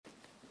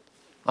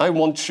I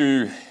want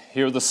you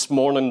here this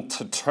morning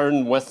to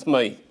turn with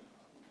me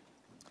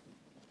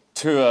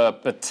to a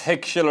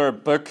particular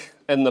book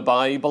in the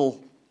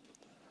Bible.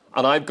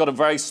 And I've got a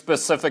very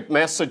specific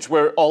message.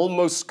 We're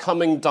almost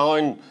coming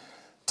down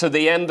to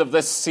the end of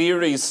this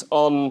series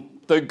on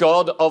the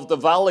God of the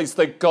valleys.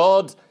 That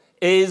God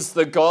is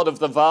the God of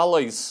the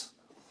valleys.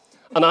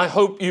 And I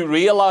hope you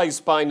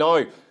realize by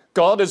now,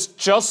 God is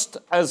just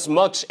as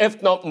much,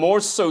 if not more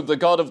so, the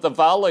God of the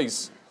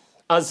valleys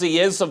as he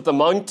is of the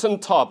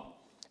mountaintop.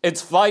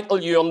 It's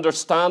vital you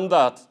understand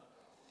that.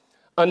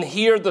 And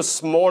here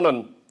this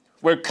morning,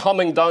 we're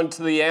coming down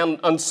to the end.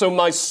 And so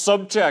my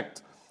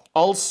subject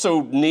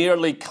also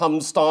nearly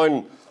comes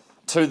down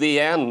to the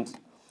end.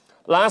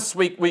 Last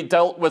week, we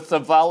dealt with the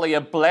valley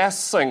of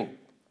blessing,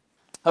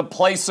 a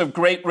place of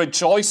great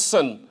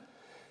rejoicing.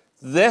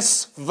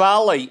 This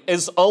valley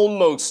is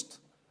almost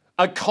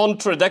a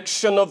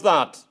contradiction of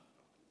that.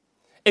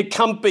 It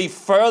can't be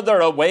further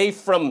away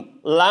from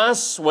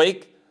last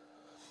week.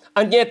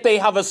 And yet they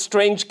have a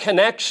strange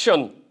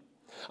connection.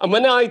 And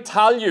when I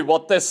tell you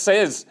what this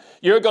is,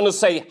 you're going to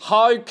say,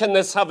 how can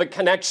this have a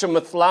connection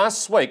with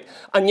last week?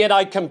 And yet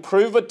I can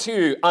prove it to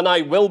you, and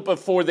I will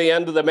before the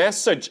end of the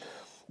message.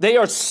 They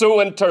are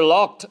so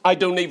interlocked, I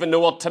don't even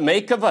know what to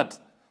make of it.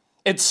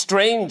 It's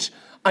strange,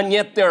 and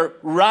yet they're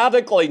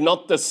radically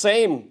not the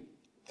same.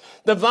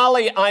 The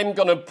valley I'm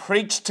going to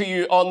preach to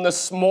you on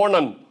this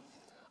morning,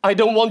 I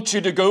don't want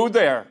you to go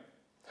there.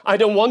 I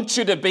don't want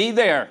you to be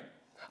there.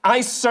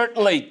 I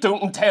certainly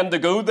don't intend to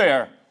go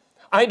there.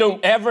 I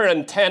don't ever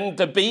intend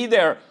to be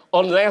there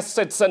unless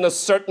it's in a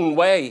certain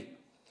way.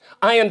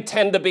 I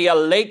intend to be a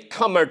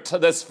latecomer to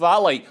this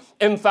valley.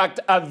 In fact,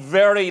 a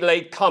very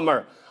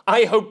latecomer.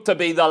 I hope to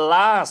be the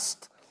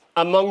last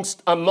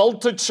amongst a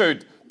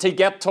multitude to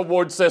get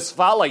towards this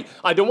valley.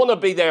 I don't want to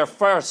be there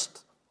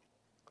first.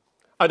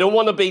 I don't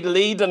want to be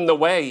leading the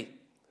way.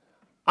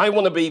 I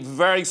want to be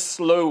very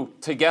slow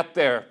to get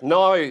there.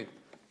 Now,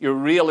 you're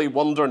really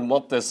wondering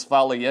what this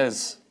valley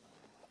is.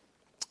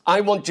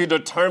 I want you to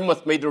turn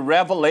with me to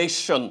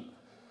Revelation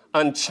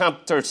and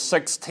chapter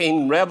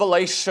 16.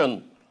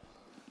 Revelation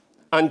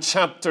and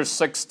chapter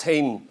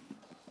 16.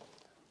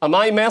 And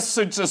my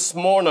message this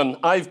morning,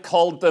 I've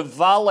called the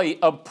Valley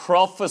of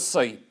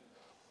Prophecy.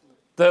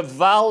 The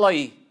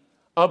Valley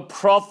of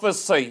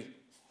Prophecy.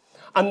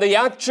 And the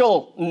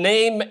actual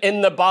name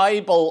in the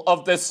Bible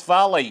of this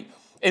valley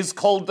is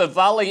called the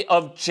Valley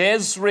of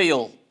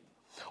Jezreel.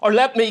 Or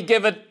let me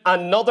give it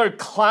another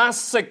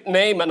classic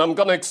name, and I'm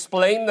going to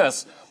explain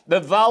this. The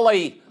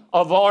Valley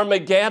of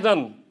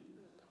Armageddon.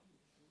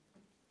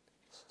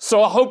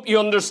 So I hope you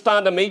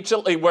understand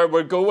immediately where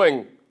we're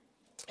going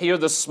here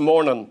this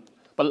morning.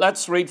 But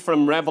let's read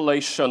from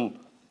Revelation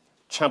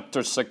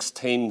chapter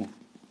 16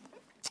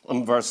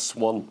 and verse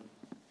 1.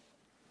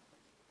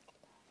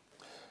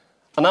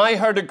 And I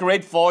heard a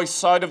great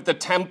voice out of the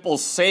temple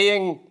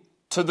saying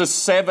to the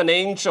seven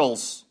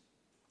angels,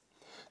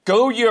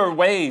 "Go your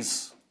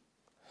ways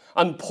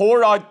and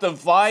pour out the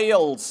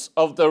vials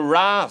of the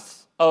wrath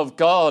of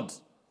God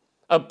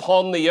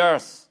upon the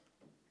earth."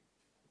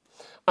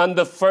 And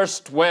the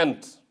first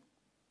went.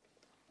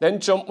 Then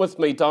jump with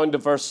me down to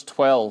verse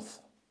 12.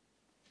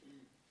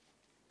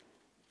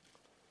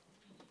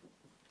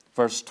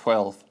 Verse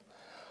 12.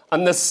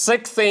 And the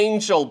sixth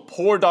angel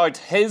poured out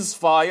his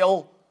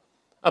vial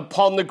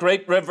upon the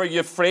great river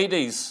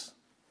Euphrates.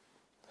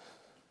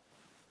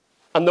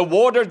 And the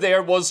water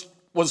there was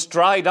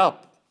dried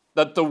up,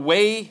 that the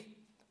way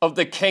of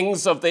the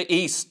kings of the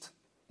east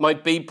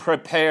might be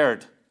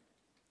prepared.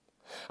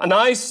 And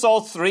I saw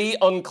three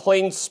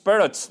unclean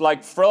spirits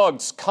like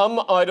frogs come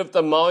out of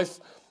the mouth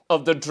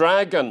of the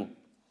dragon,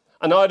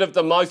 and out of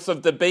the mouth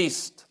of the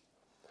beast,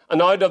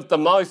 and out of the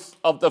mouth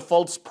of the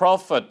false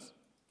prophet.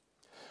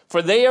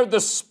 For they are the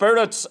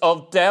spirits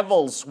of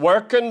devils,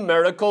 working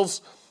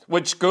miracles,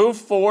 which go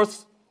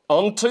forth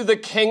unto the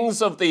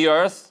kings of the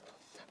earth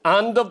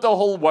and of the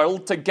whole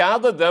world, to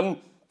gather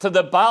them to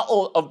the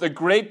battle of the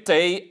great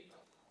day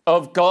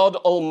of God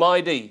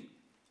Almighty.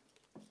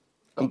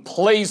 And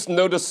please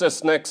notice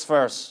this next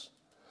verse.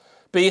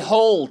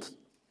 Behold,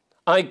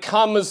 I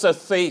come as a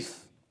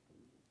thief.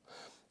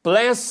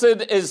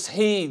 Blessed is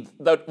he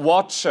that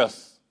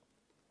watcheth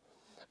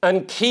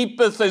and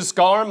keepeth his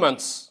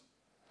garments,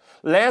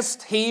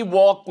 lest he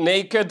walk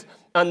naked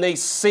and they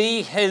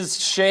see his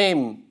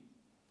shame.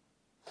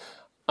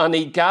 And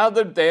he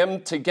gathered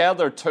them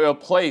together to a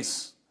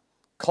place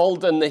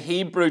called in the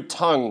Hebrew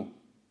tongue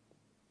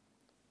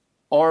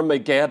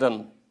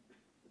Armageddon.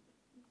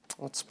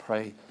 Let's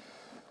pray.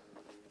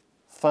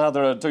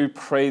 Father, I do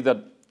pray that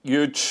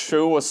you'd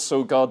show us,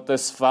 oh God,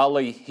 this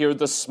valley here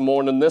this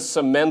morning, this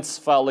immense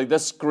valley,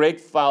 this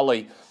great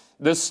valley,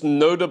 this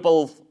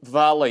notable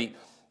valley,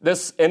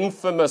 this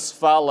infamous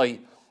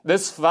valley,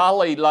 this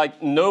valley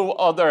like no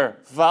other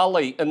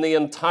valley in the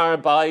entire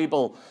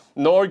Bible.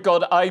 Lord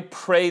God, I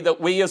pray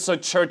that we as a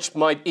church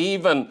might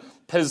even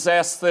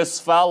possess this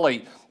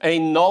valley, a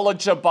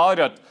knowledge about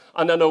it,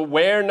 and an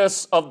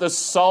awareness of the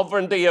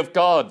sovereignty of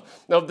God,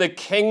 of the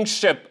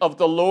kingship of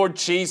the Lord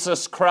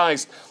Jesus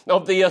Christ,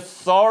 of the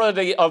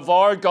authority of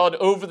our God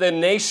over the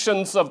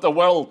nations of the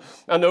world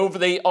and over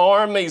the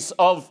armies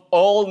of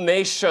all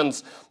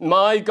nations.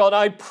 My God,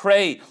 I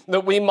pray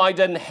that we might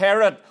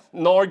inherit,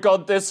 Lord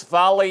God, this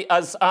valley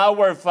as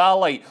our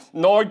valley.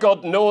 Lord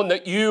God, knowing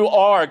that you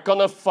are going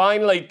to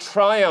finally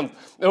triumph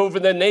over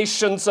the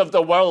nations of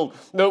the world,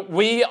 that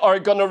we are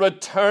going to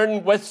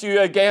return with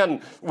you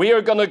again. We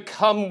are going to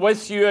come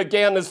with you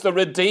again as the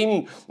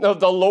redeemed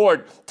of the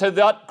Lord to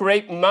that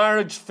great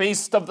marriage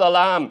feast of the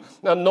Lamb.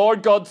 And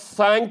Lord God,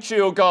 thank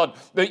you, O God,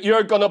 that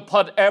you're going to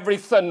put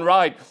everything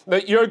right,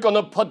 that you're going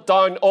to put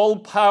down all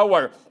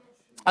power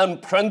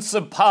and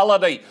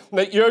principality,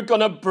 that you're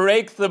going to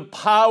break the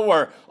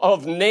power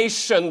of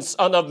nations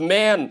and of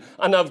men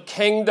and of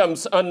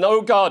kingdoms. And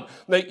oh God,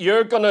 that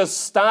you're going to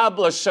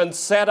establish and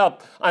set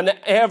up an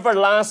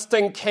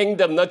everlasting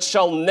kingdom that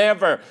shall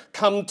never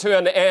come to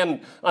an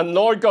end. And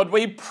Lord God,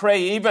 we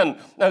pray, even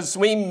as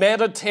we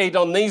meditate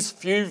on these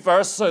few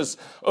verses,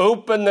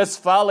 open this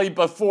valley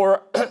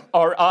before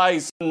our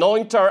eyes,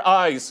 anoint our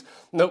eyes,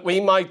 that we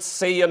might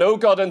see. And, oh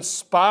God,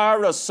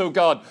 inspire us, oh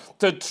God,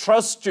 to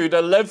trust you,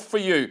 to live for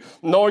you.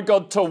 Lord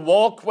God, to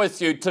walk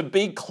with you, to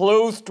be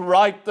clothed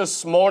right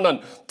this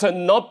morning, to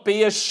not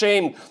be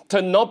ashamed,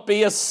 to not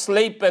be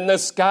asleep in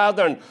this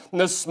gathering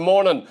this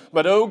morning,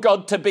 but, oh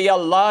God, to be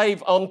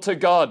alive unto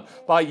God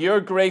by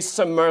your grace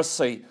and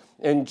mercy.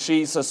 In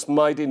Jesus'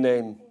 mighty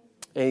name,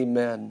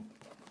 amen.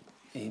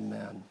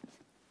 Amen.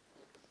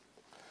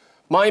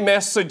 My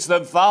message, the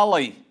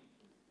valley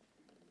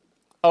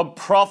of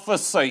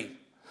prophecy,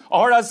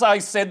 or as I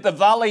said, the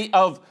valley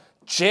of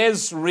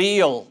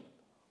Jezreel,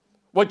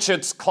 which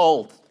it's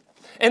called.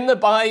 In the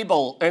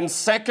Bible, in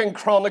 2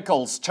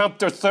 Chronicles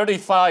chapter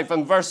 35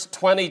 and verse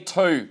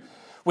 22,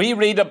 we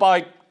read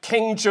about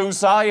King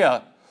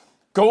Josiah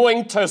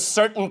going to a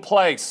certain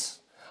place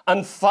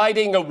and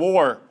fighting a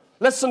war.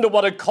 Listen to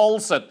what it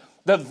calls it,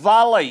 the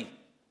valley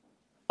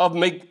of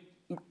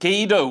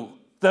Megiddo.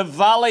 The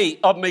valley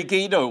of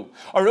Megiddo.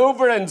 Or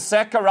over in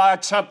Zechariah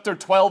chapter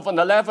 12 and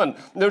 11,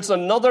 there's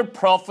another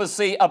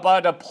prophecy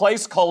about a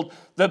place called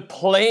the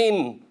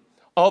plain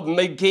of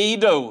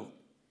Megiddo.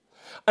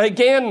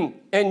 Again,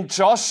 in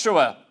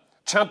Joshua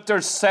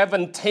chapter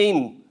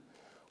 17,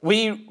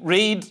 we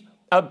read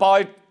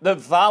about the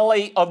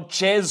valley of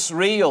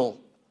Jezreel.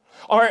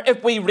 Or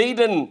if we read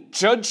in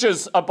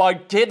Judges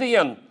about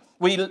Gideon,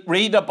 we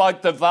read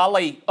about the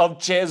valley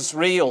of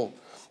Jezreel.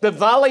 The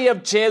valley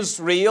of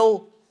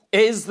Jezreel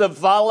is the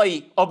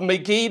valley of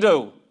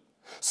Megiddo.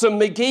 So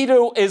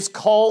Megiddo is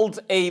called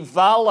a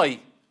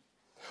valley,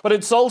 but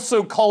it's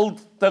also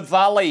called the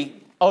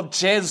valley of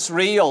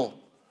Jezreel.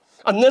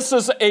 And this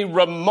is a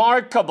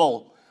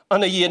remarkable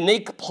and a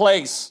unique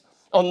place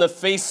on the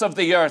face of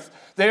the earth.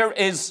 There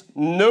is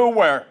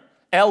nowhere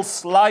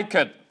else like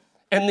it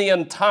in the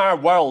entire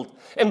world.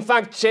 In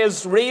fact,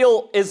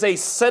 Jezreel is a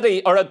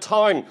city or a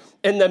town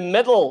in the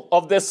middle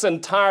of this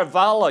entire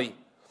valley.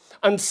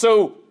 And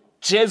so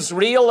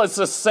Jezreel is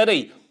a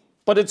city,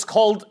 but it's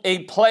called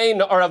a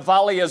plain or a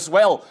valley as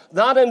well.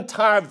 That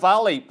entire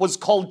valley was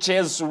called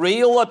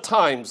Jezreel at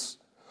times.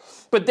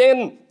 But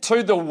then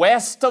to the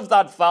west of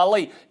that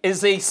valley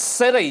is a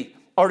city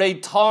or a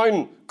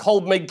town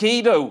called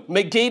Megiddo.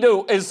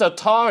 Megiddo is a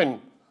town.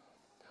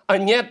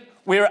 And yet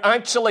we're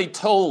actually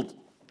told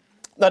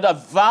that a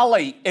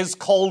valley is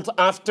called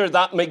after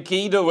that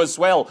Megiddo as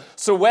well.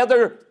 So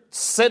whether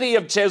city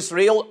of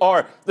Jezreel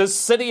or the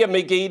city of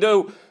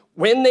Megiddo,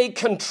 when they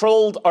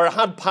controlled or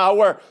had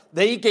power,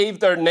 they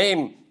gave their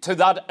name to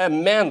that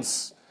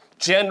immense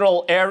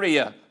general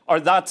area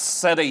or that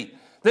city.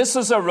 This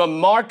is a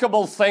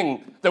remarkable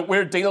thing that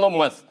we're dealing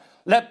with.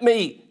 Let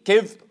me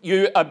give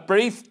you a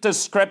brief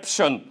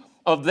description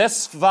of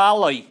this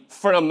valley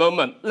for a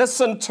moment.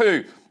 Listen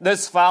to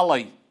this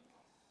valley.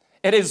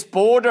 It is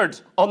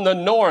bordered on the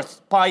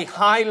north by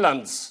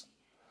highlands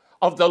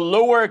of the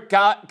lower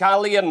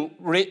Galilean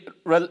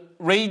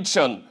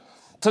region,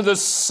 to the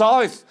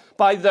south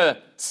by the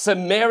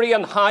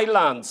Cimmerian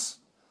highlands,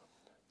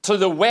 to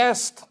the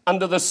west and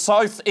to the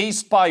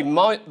southeast by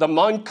the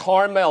Mount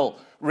Carmel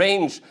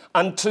range,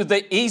 and to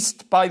the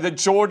east by the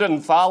Jordan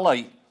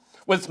Valley,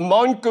 with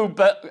Mount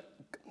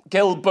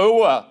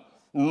Gilboa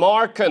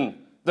marking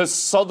the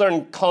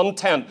southern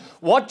content.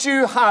 What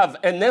you have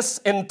in this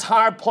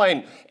entire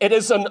plain, it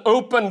is an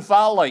open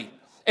valley.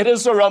 It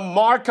is a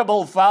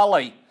remarkable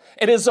valley.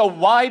 It is a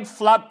wide,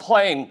 flat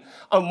plain.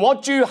 And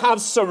what you have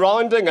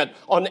surrounding it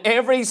on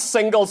every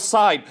single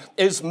side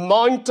is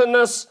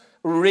mountainous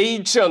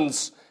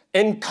regions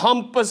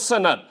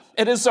encompassing it.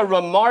 It is a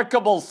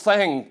remarkable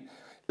thing.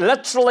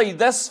 Literally,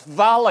 this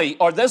valley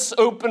or this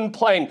open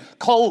plain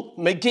called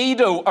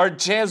Megiddo or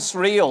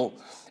Jezreel,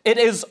 it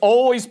has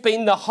always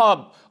been the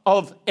hub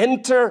of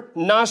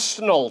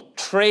international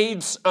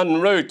trades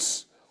and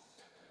routes.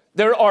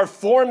 There are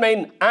four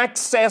main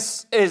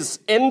accesses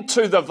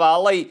into the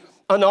valley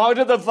and out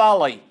of the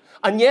valley.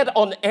 And yet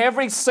on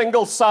every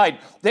single side,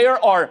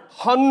 there are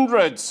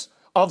hundreds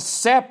of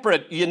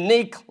separate,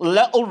 unique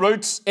little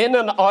routes in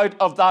and out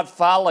of that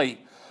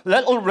valley.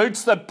 Little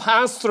routes that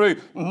pass through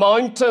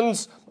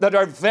mountains that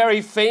are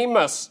very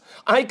famous.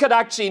 I could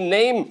actually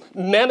name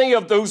many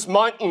of those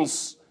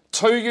mountains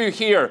to you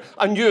here,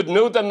 and you'd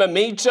know them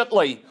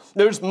immediately.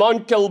 There's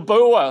Mount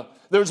Gilboa,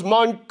 there's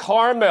Mount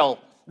Carmel,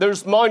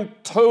 there's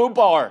Mount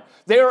Tobar.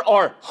 There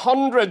are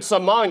hundreds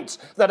of mounts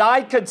that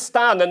I could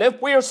stand. And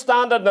if we're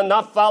standing in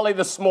that valley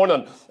this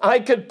morning, I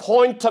could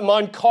point to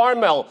Mount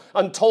Carmel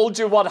and told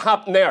you what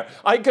happened there.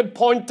 I could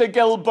point to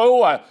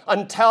Gilboa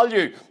and tell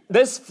you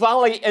this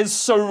valley is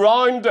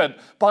surrounded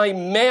by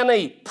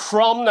many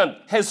prominent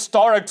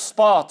historic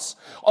spots.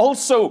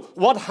 Also,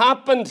 what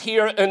happened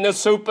here in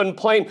this open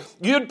plain,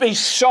 you'd be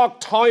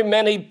shocked how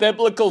many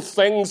biblical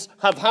things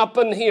have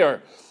happened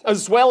here,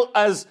 as well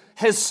as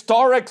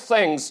historic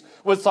things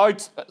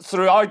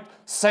throughout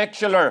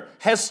secular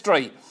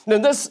history. Now,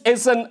 this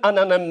isn't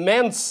an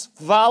immense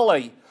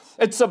valley.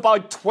 It's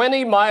about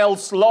 20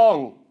 miles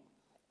long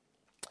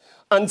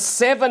and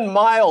 7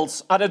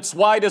 miles at its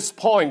widest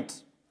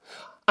point.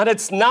 At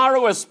its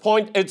narrowest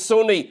point, it's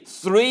only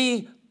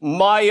 3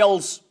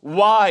 miles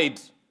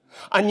wide.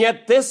 And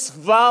yet this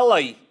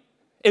valley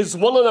is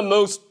one of the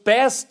most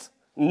best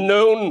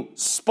known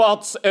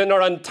spots in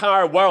our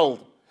entire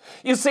world.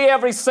 You see,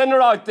 every sinner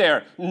out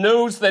there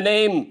knows the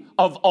name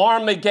of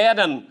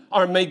Armageddon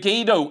or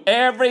Megiddo.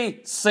 Every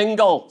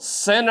single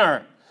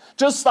sinner.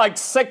 Just like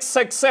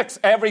 666,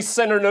 every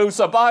sinner knows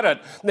about it.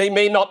 They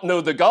may not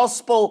know the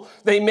gospel.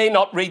 They may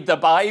not read the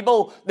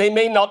Bible. They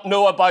may not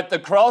know about the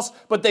cross,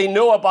 but they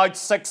know about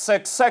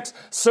 666.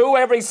 So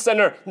every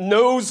sinner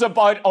knows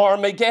about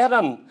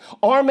Armageddon.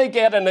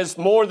 Armageddon is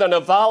more than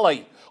a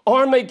valley.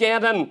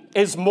 Armageddon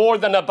is more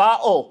than a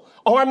battle.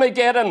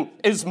 Armageddon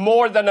is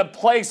more than a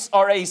place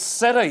or a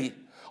city.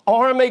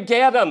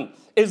 Armageddon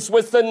is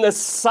within the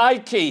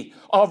psyche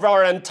of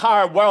our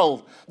entire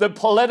world, the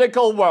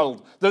political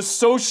world, the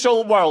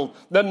social world,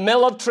 the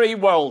military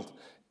world.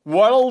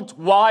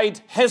 Worldwide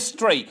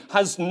history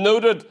has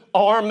noted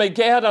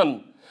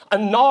Armageddon.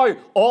 And now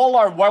all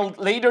our world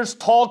leaders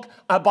talk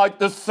about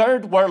the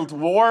Third World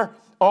War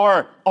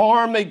or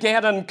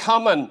Armageddon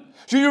coming.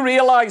 Do you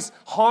realize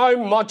how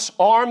much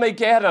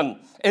Armageddon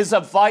is a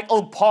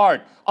vital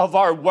part of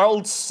our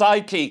world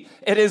psyche?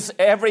 It is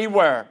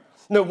everywhere.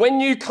 Now, when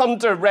you come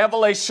to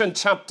Revelation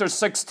chapter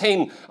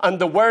 16 and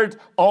the word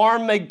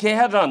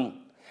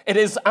Armageddon, it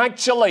is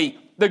actually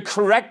the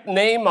correct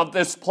name of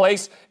this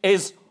place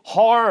is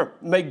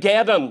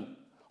Armageddon.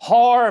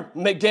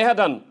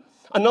 Armageddon.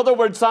 In other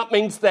words, that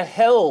means the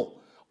hill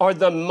or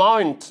the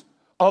mount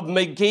of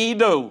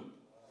Megiddo.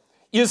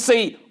 You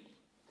see,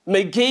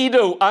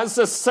 Megiddo as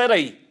a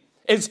city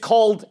is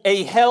called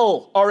a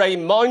hill or a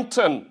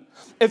mountain.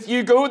 If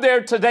you go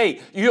there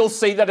today, you'll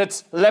see that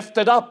it's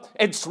lifted up.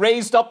 It's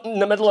raised up in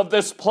the middle of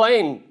this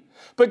plain.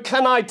 But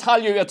can I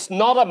tell you, it's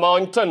not a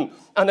mountain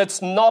and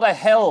it's not a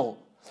hill.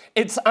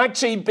 It's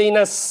actually been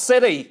a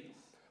city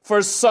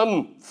for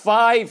some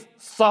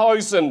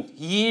 5,000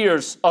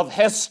 years of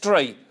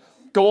history.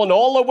 Going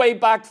all the way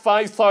back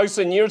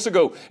 5,000 years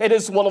ago. It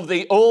is one of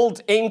the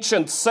old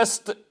ancient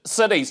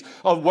cities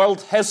of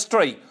world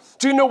history.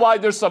 Do you know why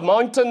there's a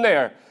mountain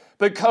there?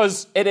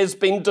 Because it has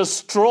been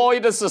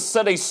destroyed as a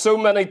city so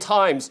many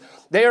times.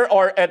 There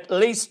are at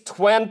least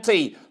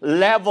 20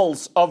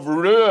 levels of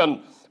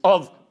ruin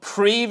of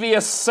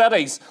previous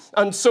cities.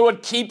 And so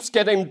it keeps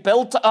getting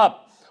built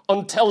up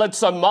until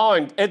it's a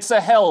mound. It's a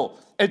hill.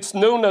 It's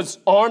known as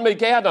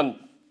Armageddon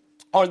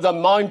or the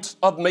Mount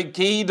of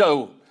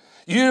Megiddo.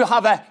 You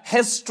have a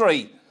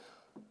history,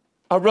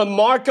 a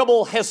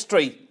remarkable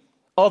history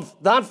of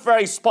that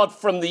very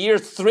spot from the year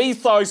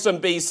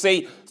 3000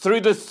 BC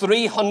through to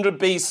 300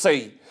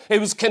 BC. It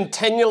was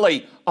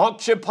continually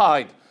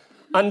occupied.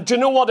 And do you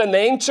know what? In the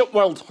ancient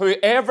world,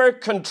 whoever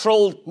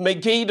controlled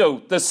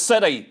Megiddo, the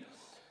city,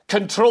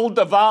 controlled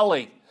the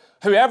valley.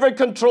 Whoever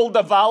controlled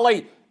the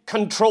valley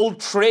controlled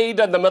trade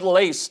in the Middle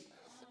East.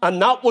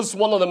 And that was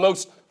one of the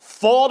most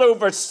fought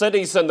over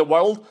cities in the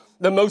world,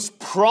 the most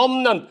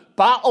prominent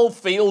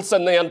battlefields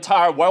in the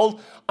entire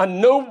world. And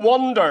no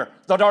wonder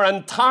that our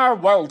entire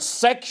world,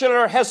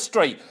 secular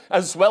history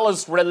as well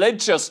as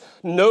religious,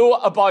 know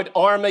about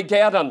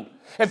Armageddon.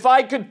 If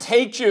I could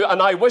take you,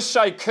 and I wish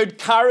I could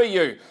carry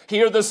you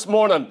here this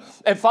morning,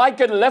 if I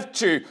could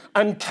lift you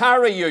and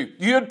carry you,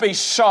 you'd be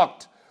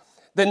shocked.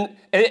 Then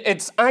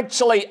it's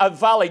actually a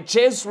valley.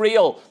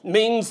 Jezreel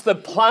means the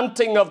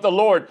planting of the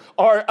Lord,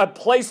 or a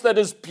place that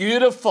is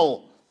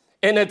beautiful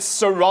in its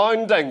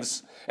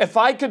surroundings. If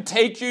I could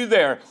take you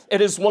there, it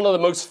is one of the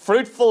most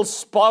fruitful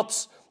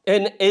spots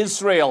in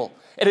Israel.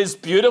 It is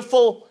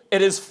beautiful.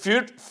 It is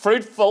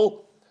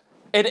fruitful.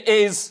 It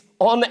is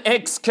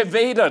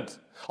unexcavated.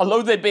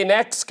 Although they've been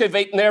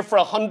excavating there for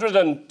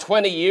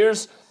 120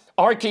 years,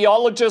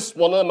 archaeologists,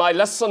 one of them, I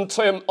listened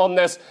to him on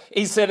this,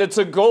 he said it's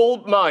a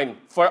gold mine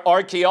for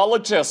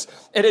archaeologists.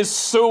 It is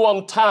so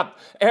untapped.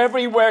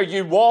 Everywhere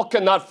you walk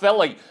in that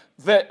valley,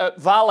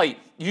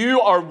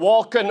 you are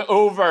walking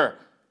over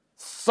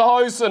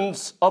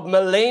thousands of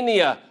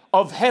millennia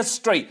of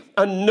history,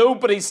 and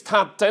nobody's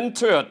tapped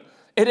into it.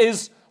 It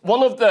is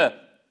one of the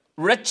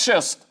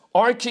richest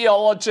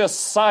archaeologist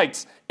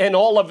sites in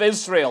all of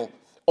Israel,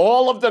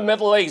 all of the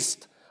Middle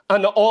East,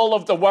 and all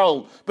of the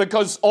world,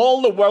 because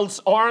all the world's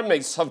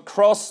armies have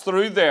crossed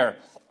through there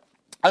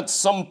at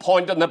some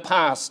point in the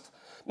past.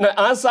 Now,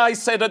 as I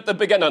said at the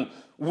beginning,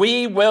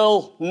 we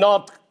will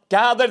not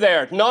gather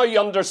there. Now you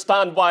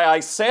understand why I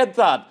said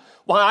that,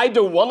 why I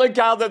don't want to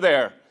gather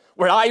there,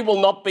 where I will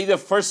not be the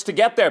first to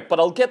get there, but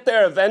I'll get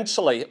there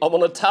eventually. I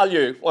want to tell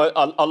you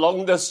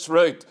along this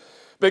route,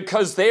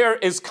 because there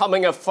is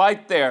coming a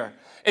fight there.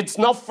 It's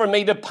not for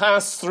me to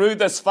pass through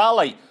this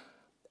valley.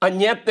 And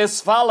yet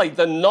this valley,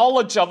 the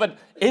knowledge of it,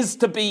 is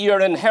to be your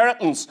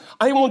inheritance.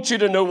 I want you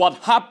to know what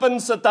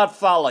happens at that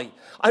valley.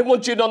 I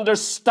want you to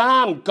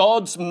understand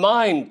God's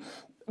mind,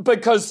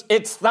 because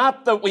it's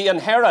that we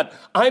inherit.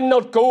 I'm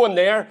not going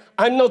there.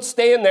 I'm not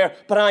staying there.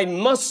 But I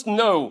must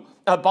know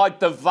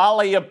about the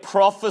valley of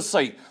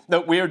prophecy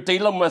that we're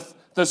dealing with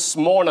this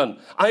morning.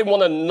 I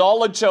want a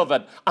knowledge of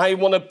it. I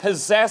want to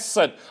possess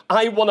it.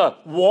 I want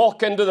to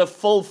walk into the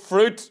full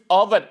fruit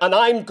of it. And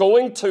I'm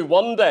going to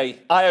one day,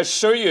 I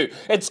assure you.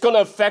 It's going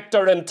to affect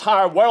our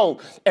entire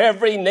world.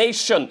 Every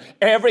nation,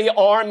 every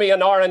army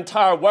in our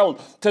entire world.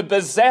 To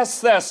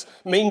possess this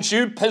means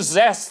you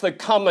possess the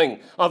coming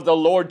of the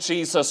Lord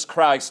Jesus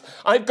Christ.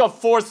 I've got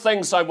 4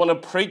 things I want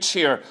to preach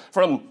here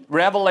from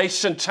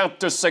Revelation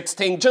chapter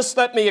 16. Just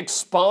let me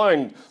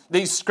expound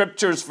these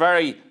scriptures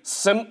very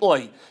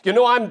simply. You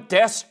know, I'm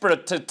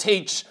desperate to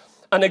teach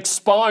and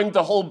expound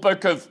the whole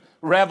book of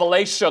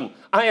Revelation.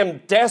 I am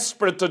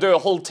desperate to do a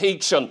whole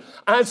teaching.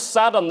 I've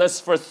sat on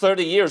this for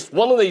 30 years.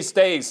 One of these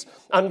days,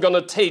 I'm going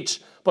to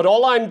teach. But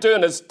all I'm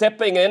doing is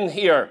dipping in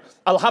here.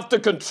 I'll have to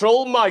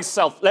control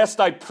myself lest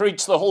I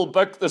preach the whole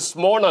book this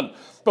morning.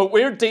 But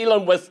we're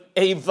dealing with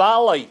a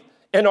valley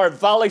in our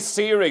valley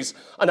series.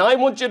 And I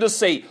want you to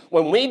see,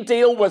 when we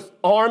deal with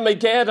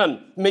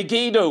Armageddon,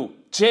 Megiddo,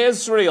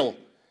 Jezreel,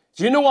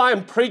 do you know why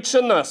I'm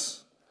preaching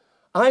this?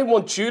 I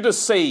want you to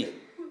see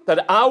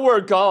that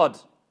our God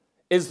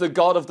is the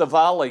God of the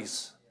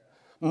valleys.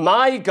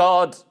 My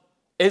God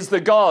is the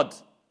God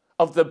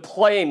of the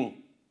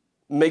plain,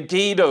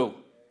 Megiddo,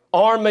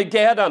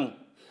 Armageddon.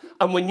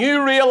 And when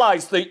you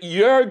realize that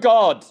your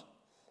God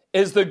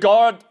is the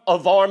God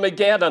of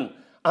Armageddon,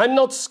 I'm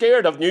not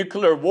scared of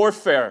nuclear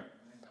warfare.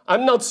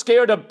 I'm not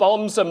scared of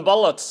bombs and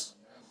bullets.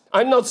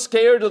 I'm not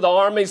scared of the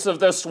armies of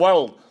this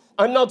world.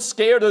 I'm not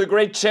scared of the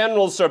great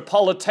generals or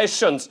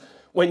politicians.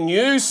 When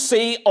you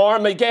see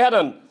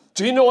Armageddon,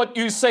 do you know what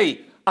you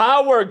see?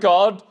 Our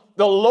God,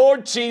 the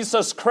Lord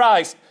Jesus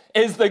Christ,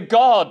 is the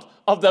God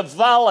of the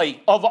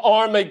valley of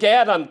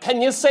Armageddon.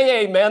 Can you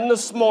say amen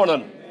this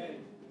morning? Amen.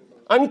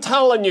 I'm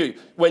telling you,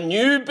 when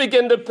you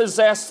begin to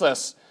possess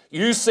this,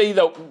 you see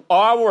that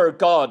our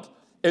God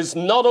is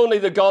not only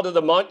the God of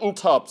the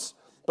mountaintops,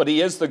 but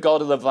he is the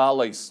God of the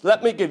valleys.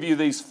 Let me give you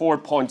these 4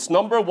 points.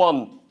 Number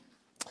 1,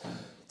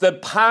 the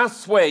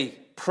pathway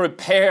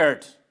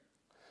prepared.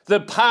 The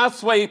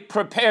pathway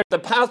prepared. The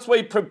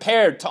pathway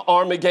prepared to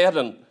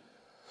Armageddon.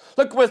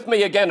 Look with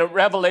me again at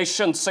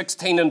Revelation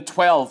 16 and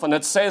 12, and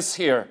it says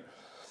here,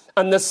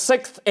 "And the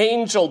 6th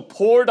angel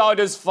poured out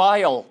his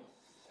vial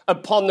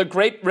upon the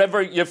great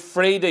river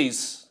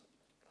Euphrates,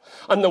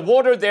 and the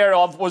water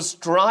thereof was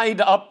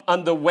dried up,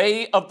 and the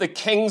way of the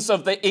kings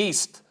of the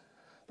east,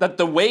 that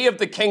the way of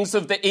the kings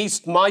of the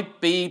east might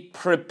be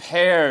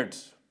prepared."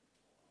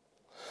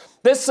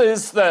 This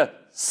is the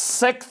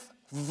 6th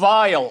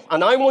vial.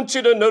 And I want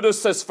you to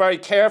notice this very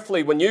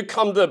carefully. When you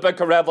come to the book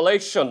of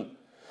Revelation,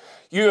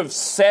 you have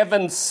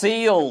 7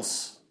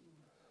 seals.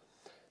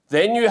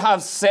 Then you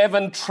have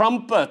 7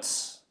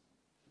 trumpets.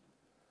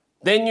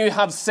 Then you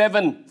have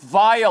 7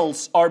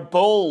 vials or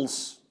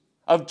bowls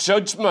of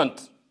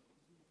judgment.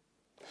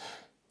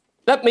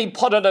 Let me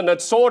put it in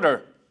its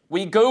order.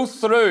 We go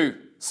through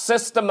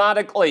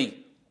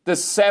systematically the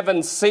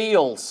 7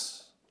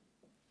 seals.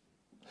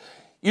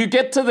 You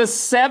get to the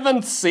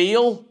 7th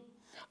seal,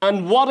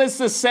 and what is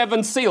the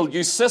 7th seal?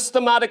 You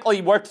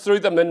systematically work through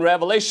them in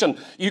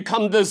Revelation. You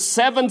come to the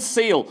 7th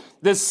seal.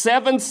 The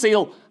 7th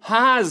seal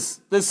has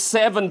the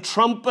 7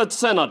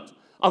 trumpets in it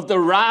of the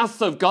wrath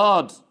of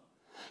God.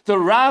 The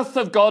wrath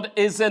of God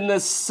is in the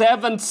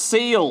 7th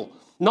seal,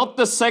 not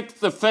the 6th,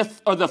 the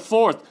 5th, or the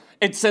 4th.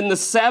 It's in the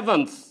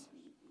 7th.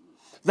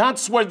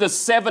 That's where the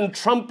 7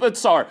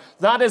 trumpets are.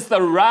 That is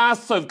the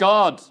wrath of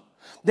God.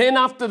 Then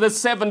after the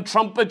 7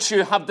 trumpets,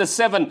 you have the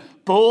 7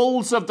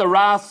 bowls of the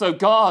wrath of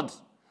God.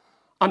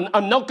 And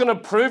I'm not going to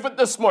prove it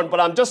this morning, but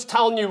I'm just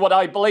telling you what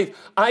I believe.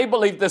 I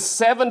believe the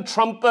 7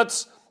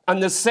 trumpets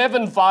and the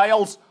 7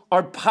 vials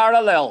are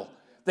parallel.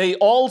 They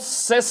all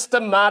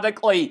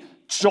systematically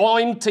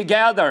join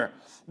together.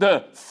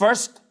 The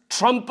first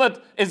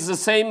trumpet is the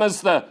same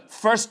as the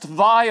first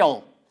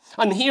vial.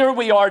 And here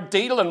we are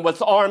dealing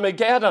with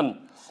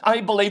Armageddon.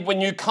 I believe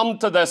when you come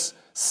to this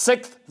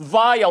 6th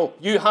vial,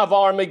 you have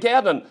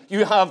Armageddon.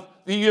 You have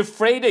the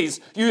Euphrates.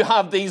 You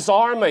have these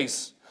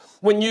armies.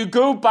 When you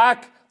go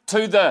back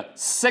to the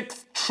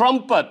 6th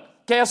trumpet,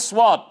 guess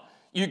what?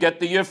 you get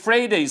the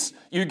Euphrates,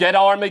 you get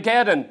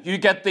Armageddon, you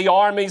get the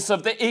armies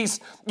of the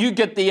east. You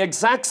get the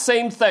exact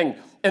same thing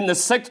in the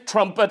sixth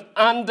trumpet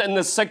and in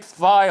the sixth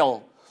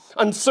vial.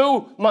 And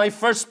so my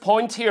first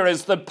point here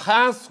is the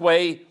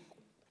pathway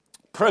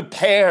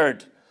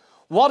prepared.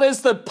 What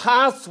is the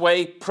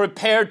pathway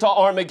prepared to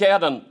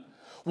Armageddon?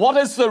 What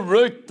is the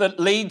route that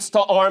leads to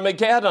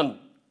Armageddon?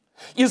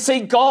 You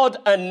see, God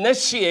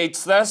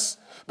initiates this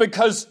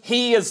because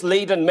he is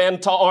leading men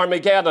to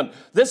Armageddon.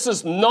 This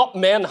is not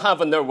men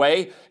having their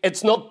way.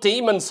 It's not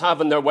demons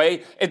having their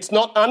way. It's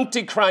not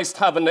Antichrist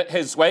having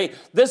his way.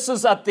 This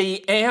is at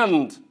the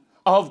end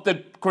of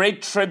the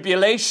Great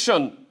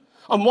Tribulation.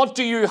 And what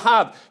do you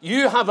have?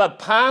 You have a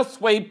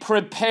pathway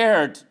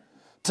prepared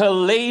to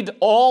lead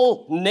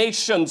all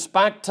nations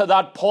back to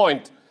that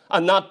point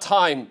and that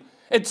time.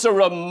 It's a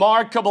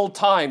remarkable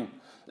time.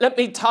 Let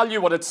me tell you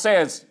what it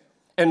says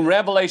in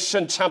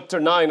Revelation chapter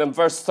 9 and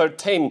verse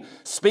 13,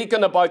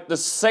 speaking about the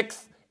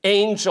sixth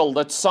angel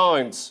that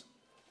sounds.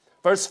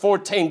 Verse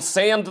 14,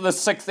 saying to the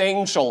sixth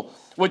angel,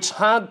 which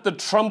had the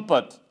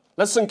trumpet,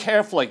 listen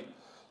carefully,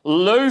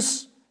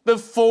 loose the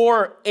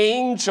four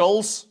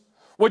angels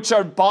which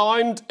are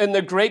bound in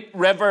the great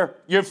river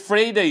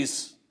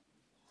Euphrates.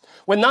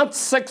 When that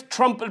sixth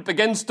trumpet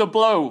begins to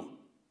blow,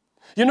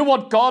 you know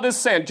what God is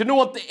saying? Do you know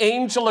what the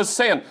angel is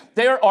saying?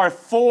 There are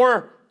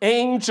four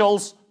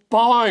angels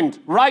bound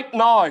right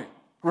now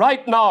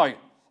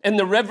in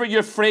the river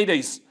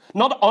Euphrates.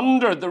 Not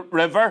under the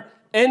river,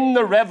 in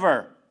the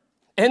river.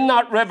 In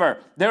that river,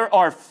 there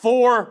are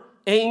four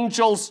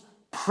angels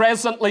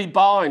presently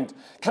bound.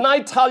 Can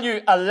I tell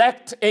you,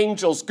 elect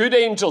angels, good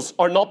angels,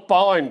 are not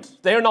bound.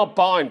 They're not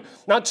bound.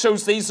 That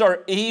shows these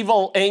are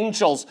evil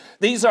angels.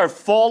 These are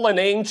fallen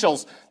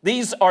angels.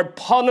 These are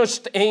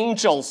punished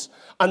angels.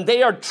 And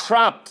they are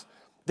trapped.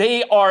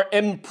 They are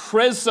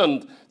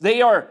imprisoned.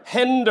 They are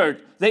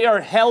hindered. They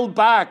are held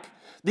back.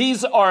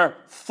 These are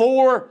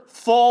four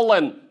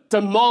fallen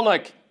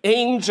demonic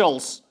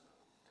angels.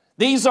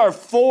 These are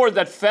four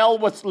that fell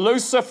with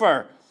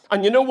Lucifer.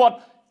 And you know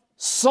what?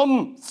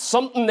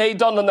 Something they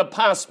done in the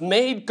past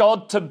made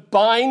God to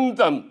bind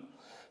them,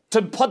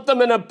 to put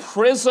them in a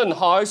prison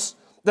house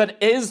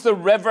that is the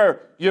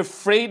river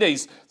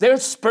Euphrates. They're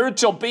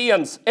spiritual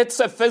beings.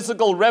 It's a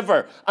physical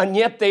river, and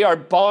yet they are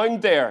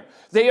bound there.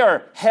 They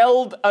are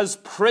held as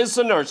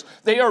prisoners.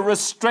 They are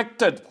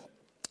restricted.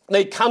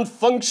 They can't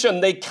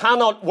function. They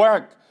cannot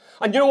work.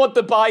 And you know what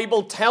the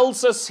Bible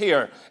tells us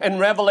here in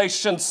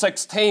Revelation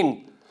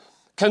 16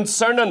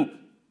 concerning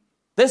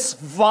this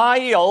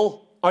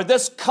vial or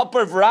this cup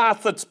of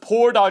wrath that's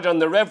poured out on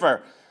the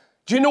river?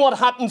 Do you know what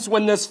happens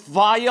when this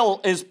vial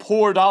is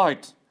poured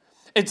out?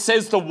 It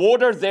says the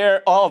water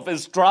thereof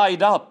is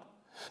dried up.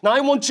 Now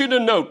I want you to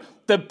note,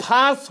 the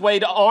pathway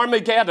to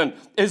Armageddon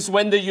is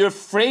when the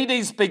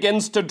Euphrates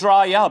begins to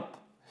dry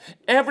up.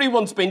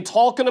 Everyone's been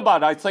talking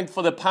about, I think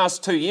for the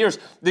past 2 years,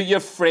 the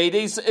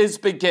Euphrates is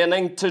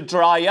beginning to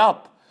dry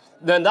up.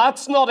 Now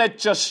that's not it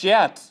just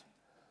yet.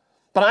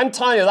 But I'm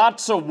telling you,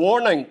 that's a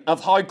warning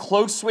of how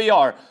close we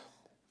are.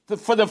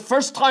 For the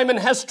first time in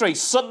history,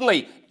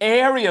 suddenly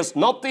areas,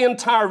 not the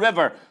entire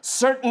river,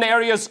 certain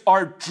areas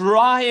are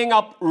drying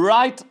up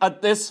right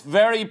at this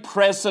very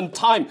present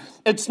time.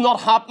 It's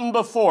not happened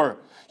before.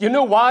 You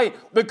know why?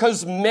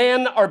 Because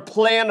men are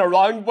playing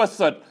around with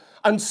it.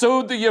 And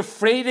so the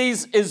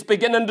Euphrates is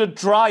beginning to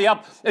dry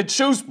up. It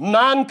shows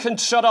man can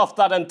shut off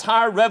that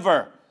entire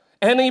river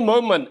any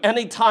moment,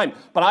 any time.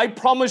 But I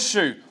promise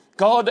you,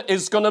 God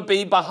is going to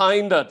be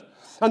behind it.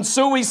 And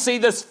so we see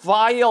this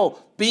vial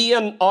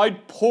being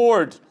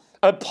outpoured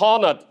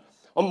upon it.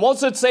 And what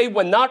does it say?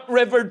 When that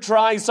river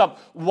dries up,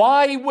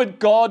 why would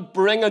God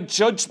bring a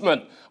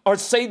judgment or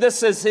say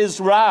this is his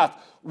wrath?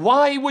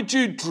 Why would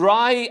you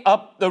dry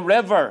up the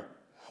river?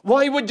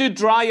 Why would you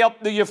dry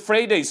up the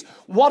Euphrates?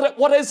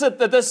 What is it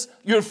that this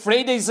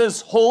Euphrates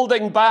is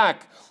holding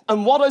back?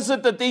 And what is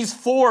it that these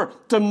four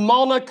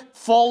demonic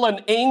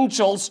fallen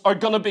angels are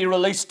going to be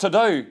released to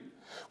do?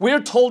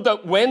 We're told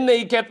that when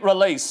they get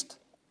released,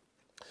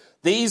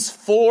 these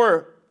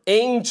four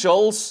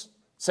angels,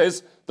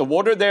 says, the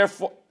water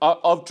therefore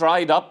of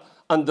dried up,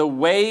 and the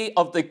way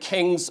of the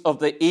kings of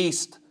the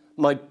east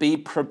might be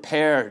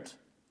prepared.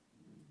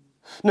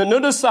 Now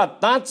notice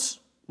that. That's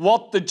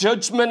what the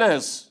judgment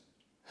is.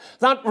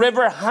 That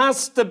river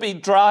has to be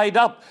dried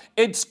up.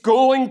 It's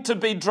going to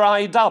be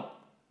dried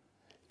up.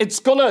 It's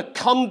going to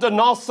come to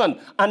nothing.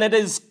 And it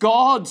is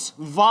God's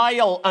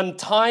vial and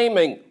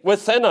timing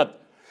within it.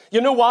 You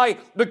know why?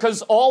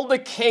 Because all the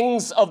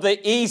kings of the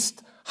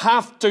east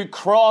have to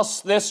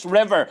cross this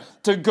river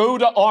to go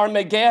to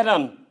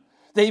Armageddon.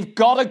 They've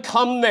got to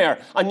come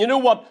there. And you know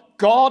what?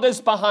 God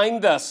is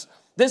behind this.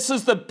 This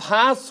is the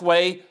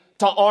pathway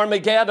to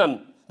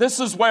Armageddon. This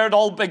is where it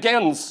all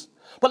begins.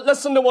 But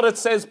listen to what it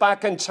says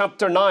back in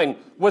chapter 9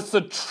 with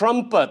the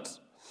trumpet.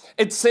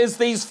 It says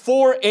these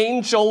four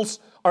angels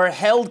are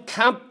held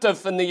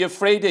captive in the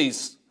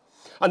Euphrates.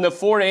 And the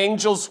four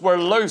angels were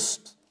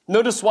loosed.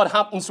 Notice what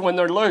happens when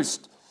they're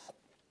loosed.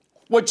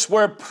 Which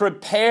were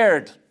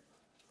prepared.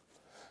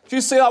 Do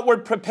you see that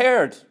word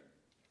prepared?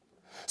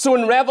 So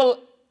in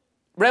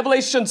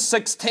Revelation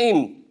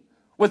 16,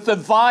 with the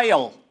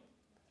vial,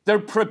 they're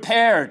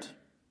prepared.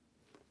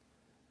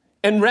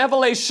 In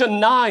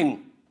Revelation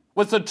 9,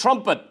 with the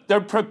trumpet,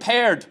 they're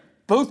prepared.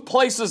 Both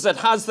places it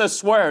has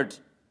this word.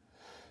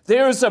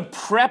 There is a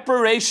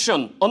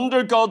preparation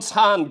under God's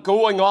hand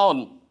going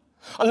on.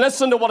 And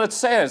listen to what it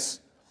says.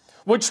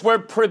 Which were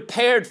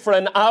prepared for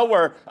an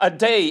hour, a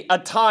day, a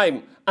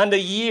time, and a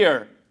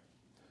year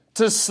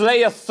to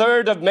slay a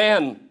third of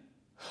men.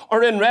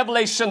 Or in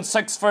Revelation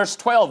 6 verse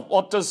 12,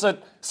 what does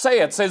it say?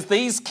 It says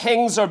these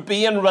kings are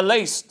being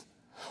released.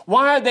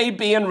 Why are they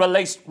being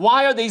released?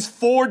 Why are these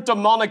 4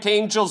 demonic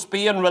angels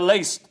being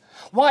released?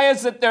 Why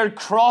is it they're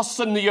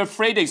crossing the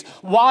Euphrates?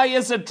 Why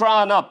is it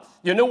drawn up?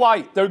 You know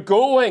why? They're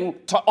going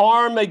to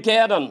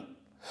Armageddon.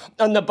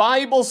 And the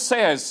Bible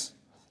says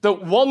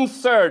that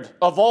 1/3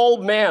 of all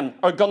men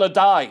are going to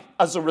die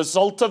as a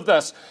result of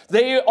this.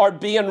 They are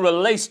being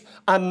released.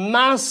 A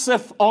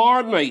massive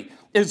army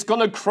is going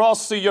to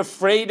cross the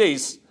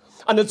Euphrates,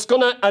 and it's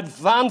going to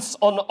advance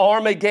on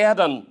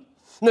Armageddon.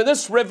 Now,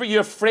 this river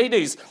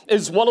Euphrates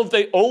is one of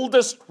the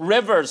oldest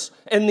rivers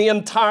in the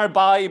entire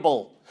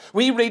Bible.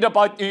 We read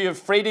about the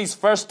Euphrates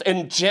first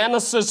in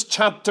Genesis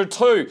chapter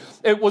 2.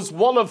 It was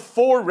one of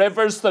 4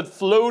 rivers that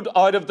flowed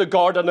out of the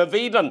Garden of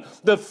Eden,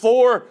 the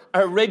 4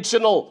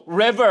 original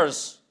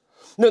rivers.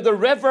 Now, the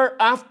river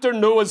after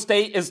Noah's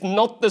day is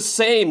not the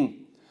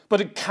same,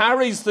 but it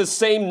carries the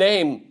same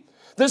name.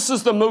 This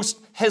is the most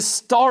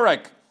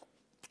historic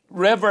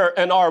river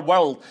in our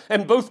world.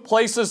 In both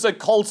places, it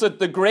calls it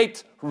the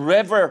Great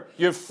River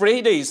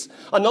Euphrates.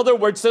 In other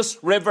words,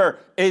 this river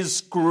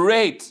is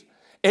great.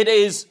 It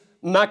is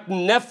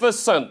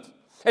magnificent.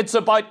 It's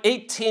about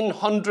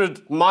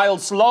 1,800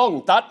 miles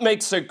long. That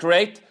makes it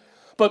great.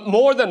 But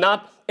more than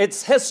that,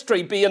 its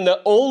history being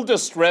the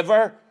oldest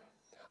river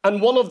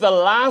and one of the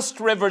last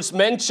rivers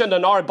mentioned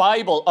in our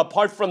Bible,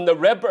 apart from the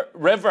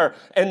river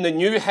in the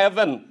new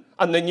heaven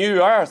and the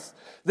new earth.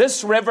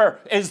 This river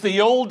is the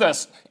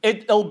oldest.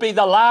 It'll be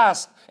the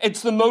last.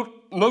 It's the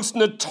most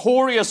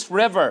notorious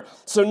river.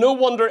 So no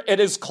wonder it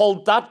is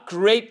called that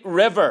great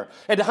river.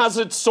 It has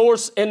its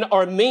source in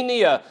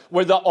Armenia,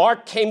 where the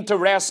ark came to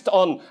rest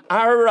on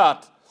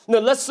Ararat. Now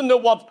listen to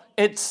what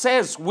it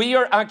says. We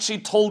are actually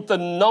told the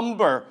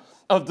number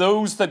of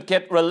those that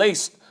get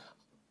released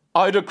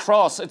out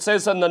across. It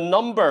says, in the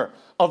number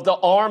of the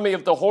army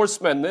of the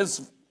horsemen. This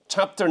is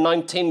chapter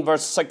 19,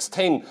 verse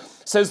 16.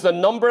 It says the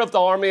number of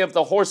the army of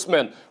the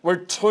horsemen were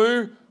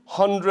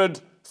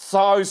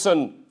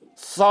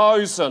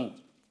 200,000.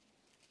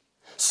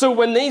 So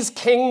when these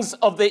kings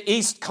of the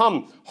east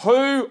come,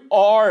 who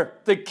are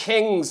the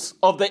kings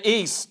of the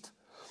east?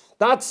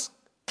 That's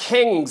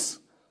kings,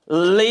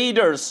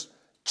 leaders,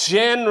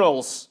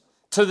 generals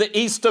to the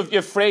east of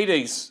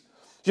Euphrates.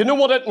 You know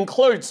what it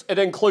includes? It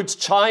includes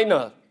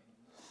China.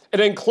 It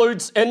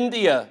includes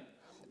India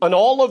and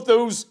all of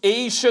those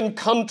Asian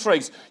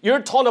countries.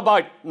 You're talking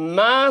about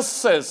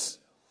masses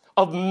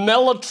of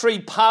military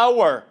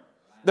power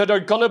that are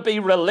going to be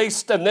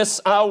released in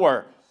this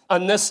hour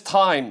and this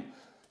time.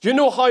 You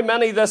know how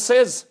many this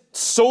is?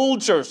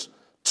 Soldiers.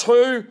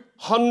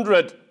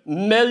 200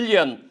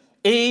 million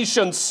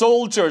Asian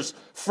soldiers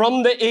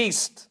from the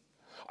east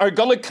are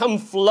going to come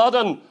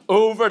flooding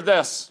over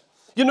this.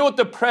 You know, at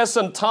the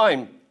present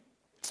time,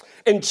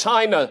 in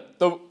China,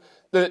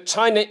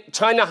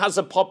 China has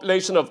a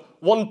population of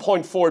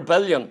 1.4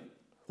 billion.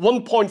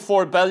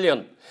 1.4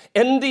 billion.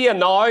 India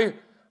now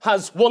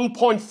has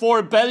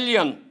 1.4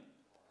 billion.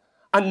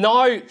 And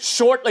now,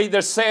 shortly,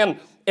 they're saying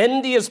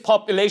India's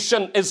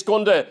population is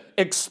going to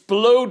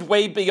explode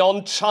way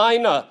beyond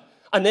China.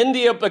 And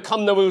India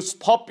become the most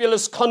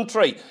populous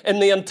country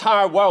in the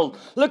entire world.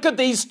 Look at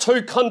these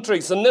 2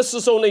 countries, and this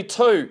is only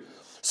 2.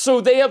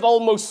 So they have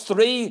almost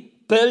 3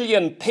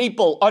 billion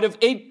people out of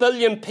 8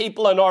 billion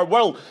people in our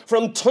world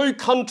from 2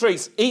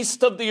 countries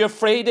east of the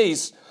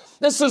Euphrates.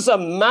 This is a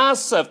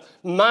massive,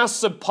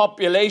 massive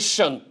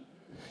population.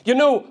 You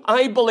know,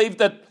 I believe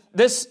that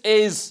this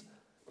is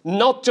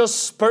not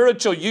just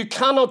spiritual. You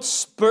cannot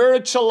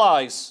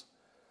spiritualize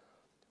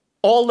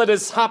all that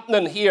is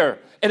happening here.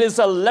 It is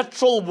a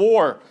literal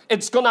war.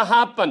 It's going to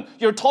happen.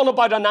 You're talking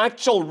about an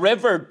actual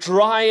river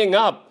drying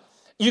up.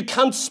 You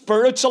can't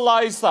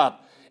spiritualize that.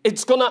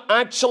 It's going to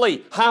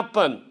actually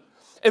happen.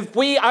 If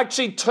we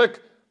actually took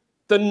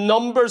the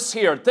numbers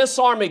here, this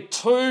army,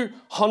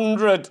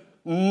 200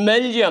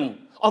 million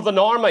of an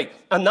army,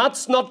 and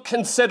that's not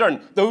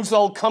considering those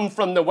all come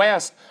from the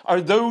west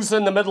or those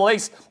in the Middle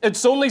East.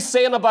 It's only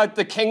saying about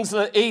the kings of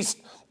the east,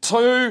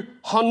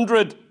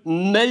 200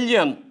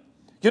 million.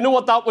 You know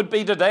what that would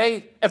be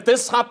today? If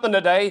this happened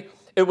today,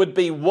 it would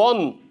be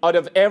 1 out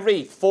of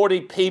every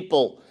 40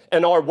 people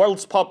in our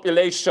world's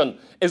population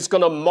is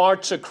going to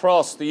march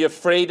across the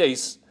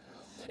Euphrates.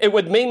 It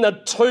would mean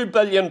that 2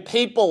 billion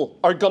people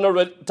are going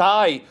to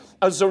die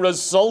as a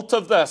result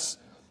of this.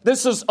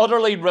 This is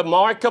utterly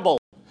remarkable.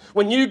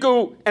 When you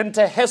go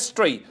into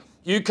history,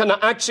 you can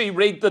actually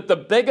read that the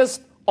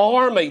biggest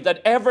army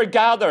that ever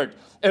gathered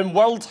in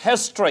world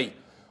history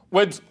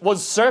was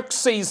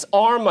Xerxes'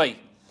 army.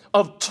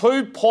 of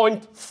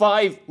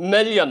 2.5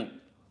 million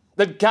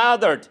that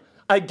gathered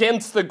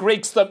against the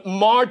Greeks, that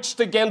marched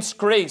against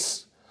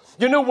Greece.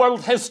 You know,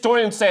 world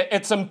historians say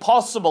it's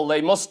impossible.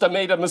 They must have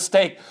made a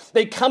mistake.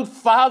 They can't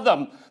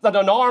fathom that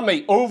an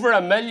army over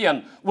 1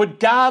 million would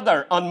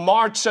gather and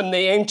march in the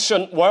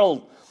ancient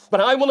world. But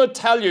I want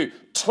to tell you,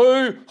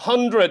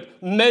 200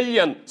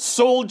 million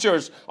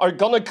soldiers are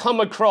going to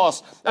come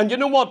across. And you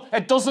know what?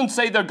 It doesn't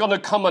say they're going to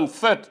come on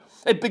foot.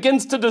 It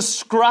begins to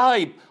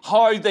describe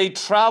how they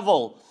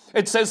travel.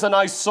 It says, and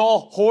I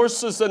saw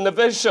horses in the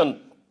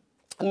vision.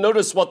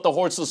 Notice what the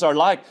horses are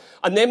like.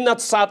 And them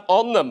that sat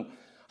on them,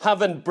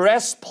 having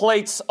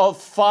breastplates of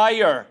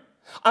fire.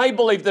 I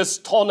believe this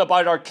talking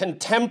about our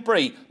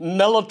contemporary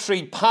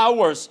military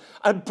powers.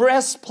 A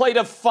breastplate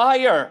of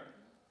fire.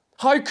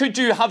 How could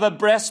you have a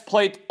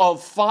breastplate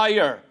of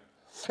fire?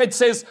 It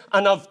says,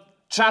 and of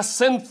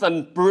jacinth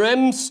and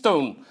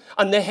brimstone.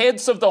 And the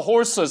heads of the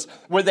horses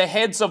were the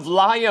heads of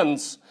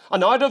lions.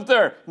 And out of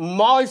their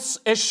mouths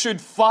issued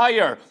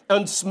fire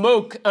and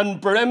smoke and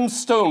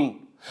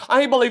brimstone.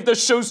 I believe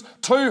this shows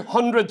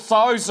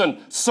 200,000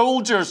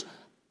 soldiers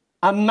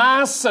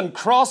amassing,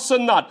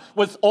 crossing that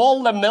with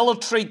all the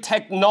military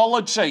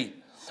technology.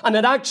 And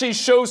it actually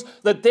shows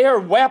that their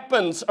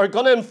weapons are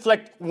going to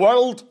inflict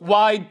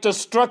worldwide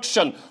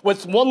destruction,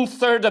 with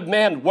 1/3 of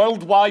men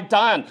worldwide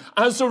dying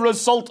as a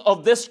result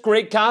of this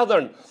great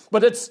gathering.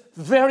 But it's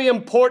very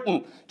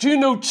important. Do you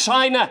know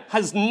China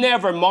has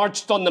never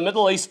marched on the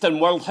Middle East in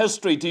world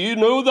history? Do you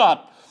know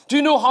that? Do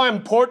you know how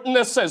important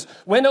this is?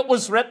 When it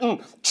was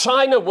written,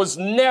 China was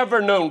never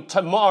known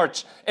to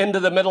march into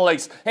the Middle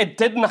East. It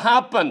didn't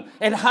happen.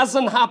 It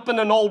hasn't happened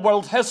in all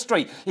world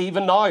history.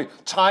 Even now,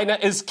 China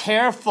is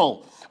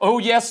careful. Oh,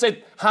 yes,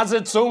 it has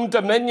its own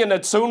dominion,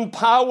 its own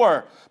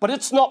power, but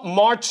it's not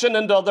marching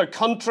into other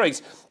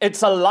countries.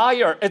 It's a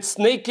liar. It's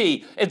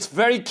sneaky. It's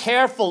very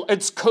careful.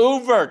 It's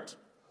covert.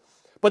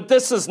 But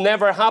this has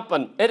never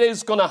happened. It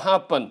is going to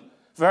happen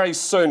very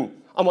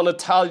soon. I want to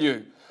tell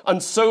you.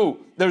 And so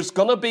there's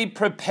going to be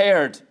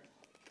prepared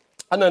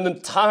an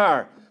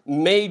entire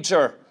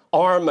major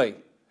army.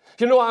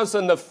 You know, I was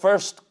in the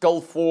first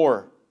Gulf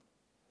War,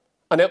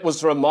 and it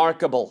was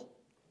remarkable.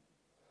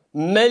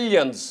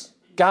 Millions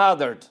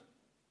gathered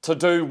to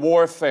do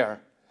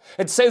warfare.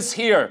 It says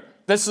here,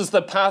 this is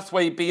the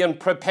pathway being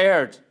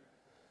prepared.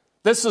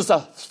 This is a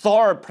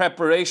thorough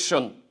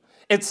preparation.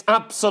 It's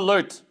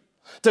absolute.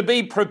 To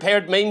be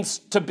prepared means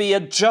to be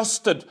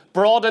adjusted,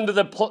 brought into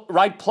the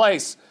right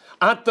place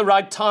at the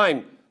right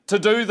time, to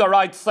do the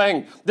right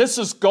thing. This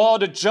is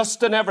God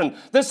adjusting everything.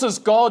 This is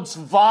God's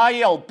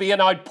vial being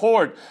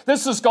outpoured.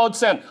 This is God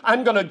saying,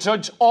 I'm going to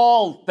judge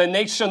all the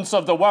nations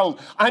of the world.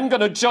 I'm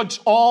going to judge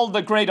all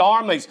the great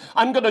armies.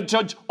 I'm going to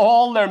judge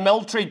all their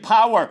military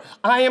power.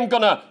 I am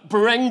going to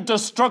bring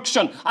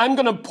destruction. I'm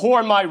going to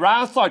pour my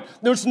wrath out.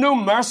 There's no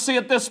mercy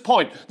at this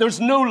point. There's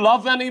no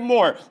love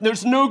anymore.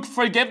 There's no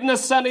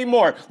forgiveness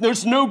anymore.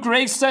 There's no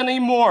grace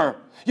anymore.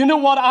 You know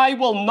what? I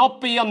will not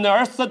be on the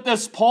earth at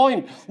this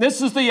point.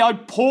 This is the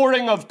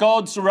outpouring of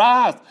God's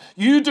wrath.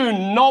 You do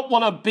not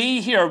want to be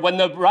here when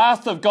the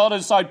wrath of God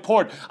is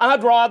outpoured.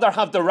 I'd rather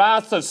have the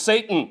wrath of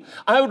Satan.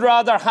 I would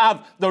rather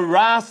have the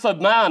wrath of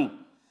man.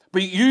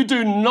 But you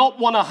do not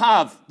want to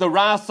have the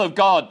wrath of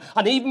God.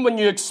 And even when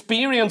you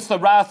experience the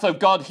wrath of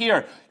God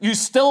here, you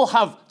still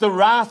have the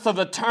wrath of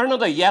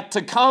eternity yet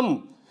to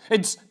come.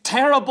 It's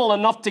terrible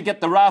enough to get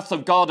the wrath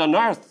of God on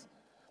earth,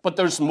 but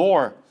there's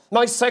more.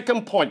 My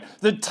second point,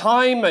 the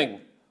timing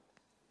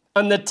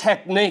and the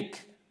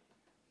technique.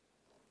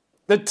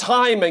 The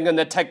timing and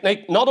the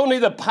technique, not only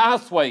the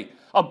pathway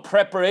of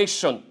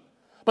preparation,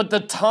 but the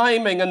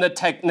timing and the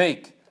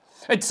technique.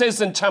 It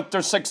says in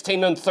chapter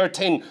 16 and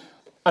 13,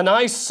 and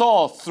I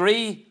saw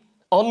 3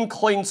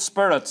 unclean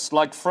spirits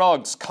like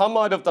frogs come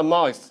out of the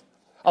mouth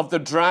of the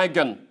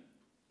dragon,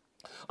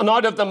 and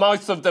out of the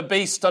mouth of the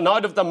beast, and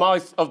out of the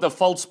mouth of the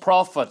false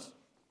prophet.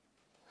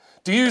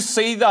 Do you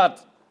see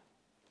that?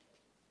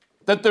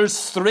 That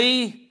there's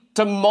 3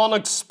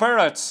 demonic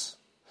spirits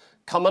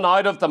coming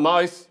out of the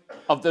mouth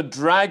of the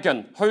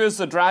dragon. Who is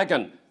the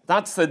dragon?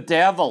 That's the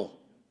devil.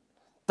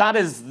 That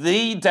is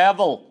the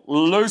devil,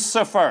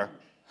 Lucifer.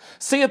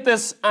 See, at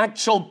this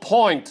actual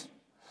point,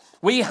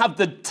 we have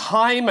the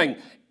timing.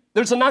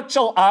 There's an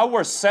actual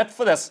hour set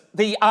for this.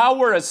 The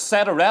hour is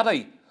set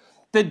already.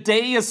 The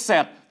day is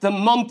set. The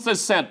month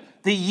is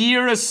set. The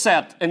year is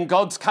set in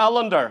God's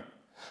calendar.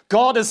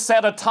 God has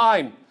set a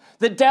time.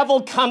 The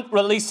devil can't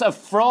release a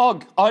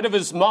frog out of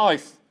his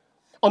mouth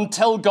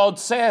until God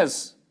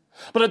says.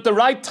 But at the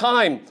right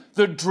time,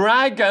 the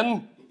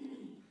dragon,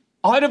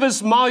 out of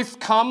his mouth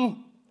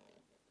come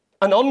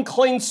an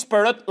unclean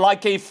spirit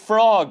like a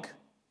frog.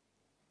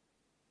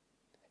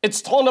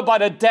 It's talking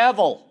about a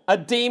devil, a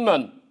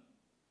demon.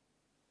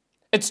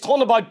 It's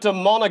talking about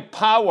demonic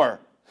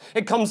power.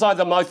 It comes out of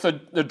the mouth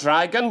of the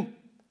dragon.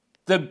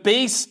 The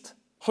beast,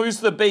 who's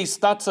the beast?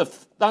 That's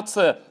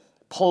a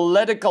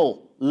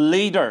political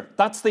leader.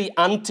 That's the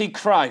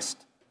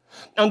Antichrist.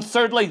 And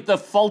thirdly, the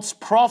false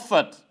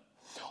prophet.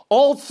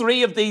 All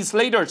 3 of these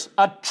leaders,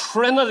 a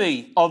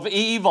trinity of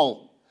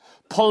evil,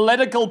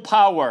 political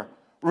power,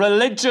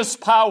 religious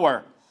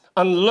power,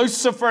 and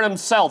Lucifer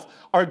himself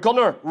are going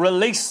to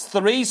release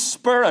 3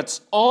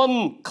 spirits,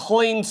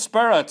 unclean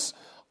spirits.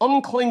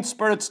 Unclean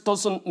spirits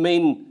doesn't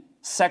mean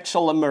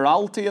sexual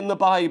immorality in the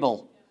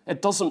Bible.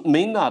 It doesn't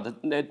mean that.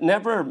 It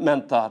never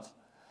meant that.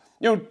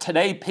 You know,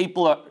 today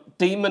people are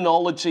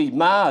demonology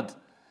mad.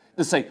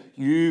 They say,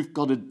 you've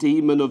got a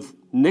demon of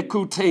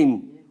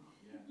nicotine.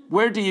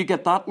 Where do you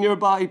get that in your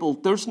Bible?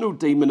 There's no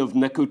demon of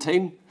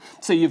nicotine.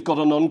 Say you've got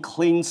an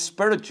unclean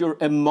spirit, you're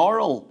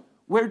immoral.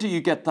 Where do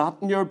you get that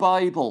in your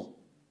Bible?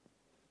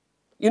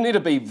 You need to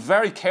be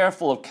very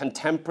careful of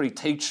contemporary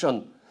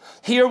teaching.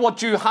 Here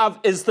what you have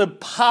is the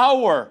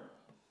power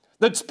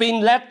that's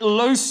been let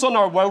loose on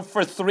our world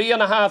for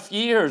 3.5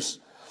 years.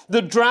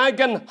 The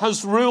dragon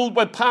has ruled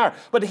with power.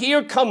 But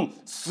here come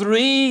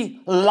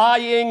 3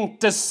 lying,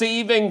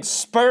 deceiving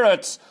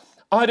spirits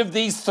out of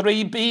these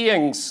 3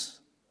 beings,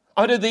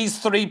 out of these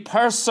 3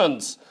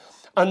 persons.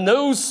 And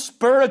those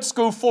spirits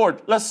go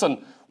forward,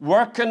 listen,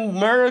 working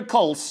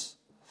miracles.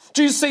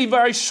 Do you see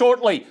very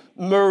shortly,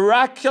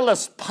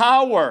 miraculous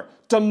power,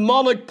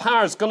 demonic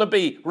power is going to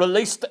be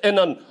released in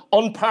an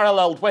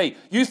unparalleled way.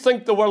 You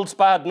think the world's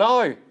bad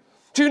now.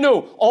 Do you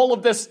know all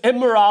of this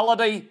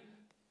immorality,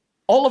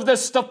 all of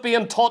this stuff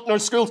being taught in our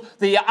schools?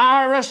 The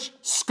Irish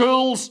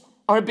schools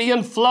are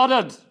being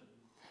flooded.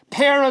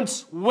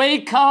 Parents,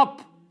 wake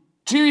up.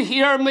 Do you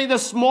hear me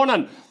this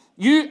morning?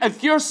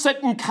 If you're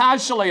sitting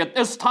casually at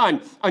this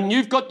time and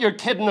you've got your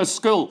kid in a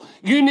school,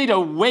 you need to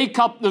wake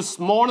up this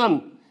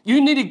morning.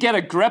 You need to get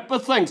a grip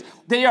of things.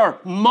 They are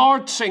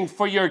marching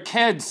for your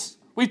kids.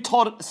 We've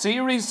taught a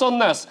series on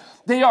this.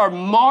 They are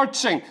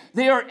marching.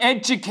 They are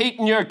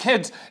educating your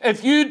kids.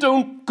 If you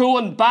don't go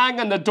and bang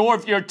on the door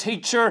of your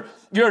teacher,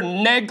 you're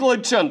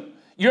negligent.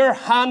 You're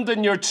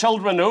handing your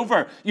children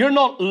over. You're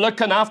not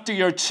looking after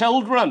your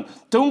children.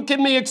 Don't give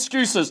me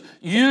excuses.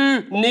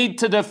 You need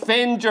to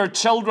defend your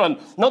children.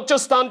 Not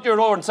just stand your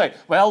door and say,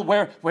 well,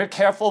 we're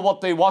careful what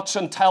they watch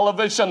on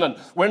television and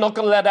we're not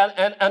going to let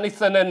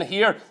anything in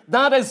here.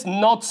 That is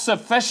not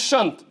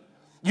sufficient.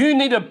 You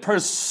need to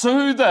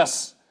pursue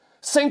this.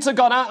 Saints of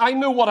God, I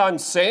know what I'm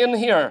saying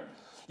here.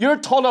 You're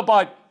talking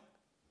about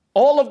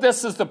all of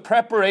this is the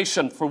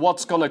preparation for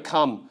what's going to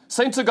come.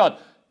 Saints of God,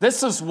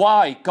 this is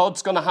why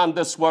God's going to hand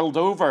this world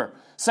over.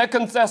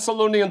 2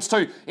 Thessalonians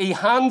 2, he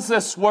hands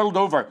this world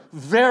over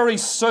very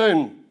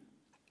soon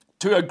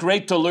to a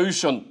great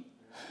delusion.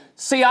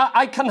 See,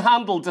 I can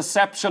handle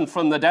deception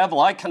from the devil.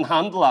 I can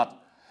handle that.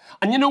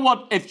 And you know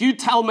what? If you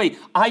tell me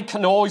I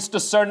can always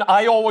discern,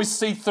 I always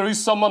see through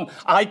someone,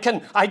 I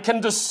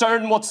can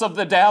discern what's of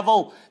the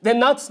devil,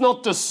 then that's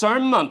not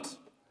discernment.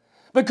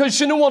 Because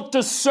you know what?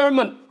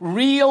 Discernment,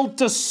 real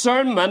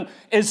discernment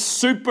is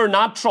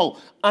supernatural.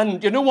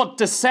 And you know what?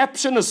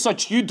 Deception is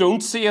such, you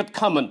don't see it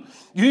coming.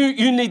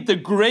 You need the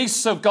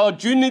grace of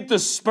God. You need the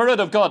Spirit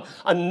of God.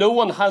 And no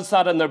one has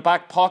that in their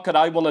back pocket,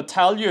 I want to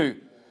tell you.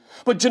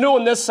 But you know,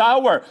 in this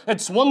hour,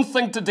 it's one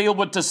thing to deal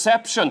with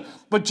deception.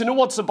 But you know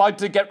what's about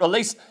to get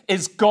released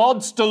is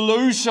God's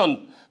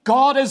delusion.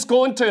 God is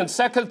going to, in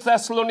 2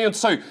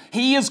 Thessalonians 2,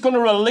 he is going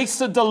to release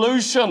a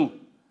delusion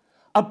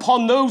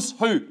upon those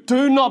who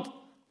do not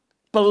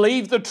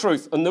believe the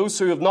truth and those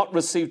who have not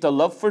received a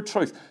love for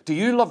truth. Do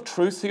you love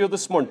truth here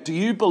this morning? Do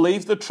you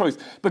believe the truth?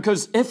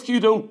 Because if you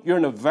don't, you're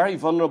in a very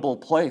vulnerable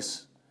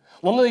place.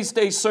 One of these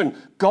days soon,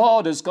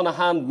 God is going to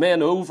hand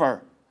men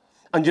over.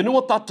 And you know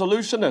what that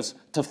delusion is?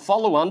 To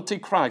follow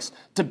Antichrist,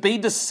 to be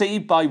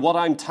deceived by what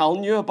I'm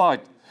telling you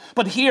about.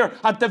 But here,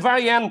 at the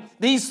very end,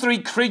 these 3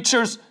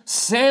 creatures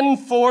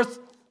send forth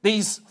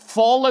these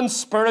fallen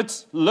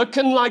spirits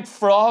looking like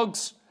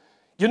frogs.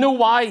 You know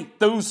why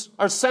those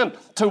are sent?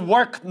 To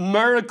work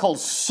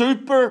miracles,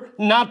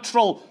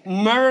 supernatural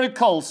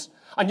miracles.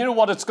 And you know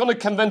what? It's going to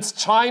convince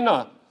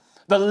China.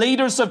 The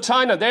leaders of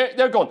China,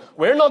 they're going,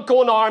 we're not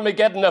going to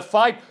Armageddon to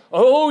fight.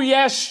 Oh,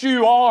 yes,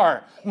 you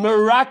are.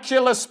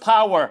 Miraculous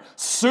power,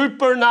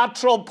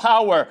 supernatural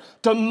power,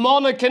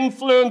 demonic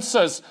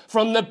influences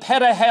from the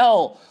pit of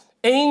hell,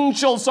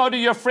 angels out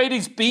of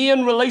Euphrates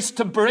being released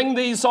to bring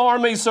these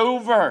armies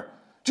over.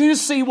 Do you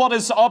see what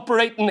is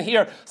operating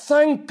here?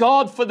 Thank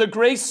God for the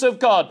grace of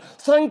God.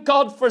 Thank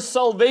God for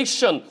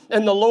salvation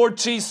in the Lord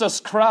Jesus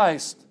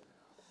Christ.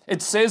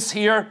 It says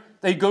here,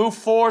 they go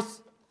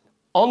forth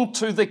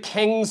unto the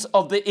kings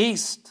of the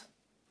east.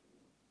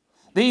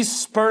 These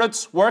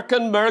spirits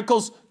working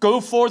miracles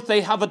go forth. They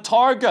have a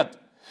target.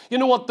 You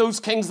know what? Those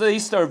kings of the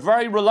east are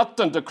very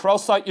reluctant to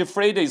cross out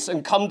Euphrates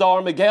and come to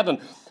Armageddon.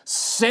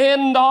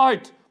 Send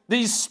out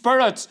these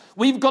spirits.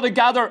 We've got to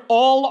gather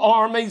all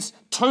armies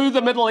to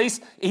the Middle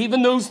East,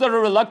 even those that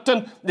are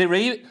reluctant.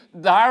 The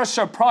Irish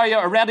are probably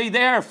already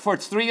there for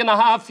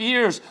 3.5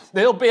 years.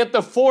 They'll be at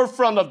the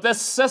forefront of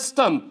this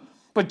system.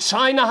 But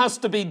China has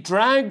to be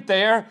dragged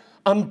there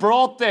and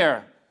brought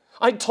there.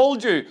 I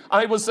told you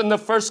I was in the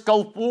first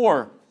Gulf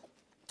War.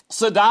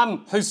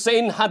 Saddam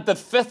Hussein had the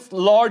 5th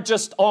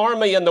largest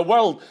army in the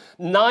world,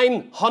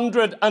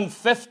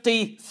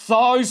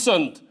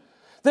 950,000.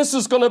 This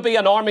is going to be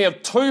an army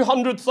of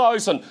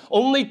 200,000,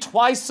 only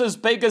twice as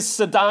big as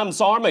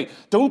Saddam's army.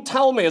 Don't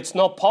tell me it's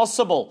not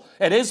possible.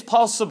 It is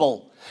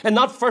possible. In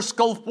that first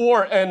Gulf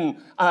War in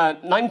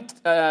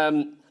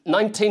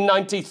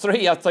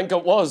 1993, I think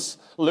it was,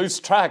 lose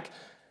track,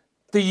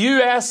 the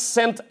US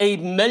sent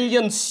 1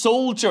 million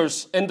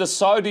soldiers into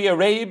Saudi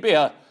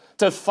Arabia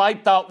to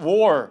fight that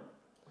war.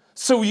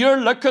 So you're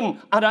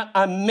looking at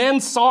an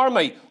immense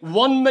army,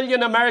 1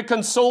 million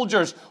American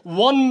soldiers,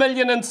 1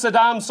 million in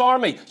Saddam's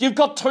army. You've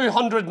got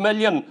 200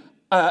 million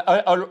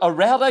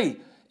already.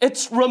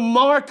 It's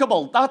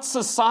remarkable. That's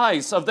the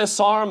size of this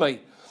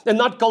army. In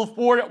that Gulf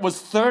War, it was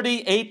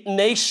 38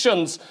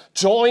 nations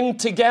joined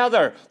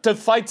together to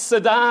fight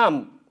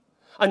Saddam.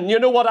 And you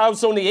know what? I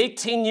was only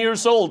 18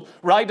 years old,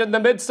 right in the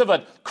midst of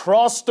it,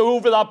 crossed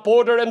over that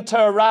border into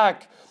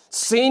Iraq,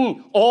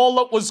 seen all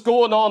that was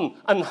going on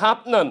and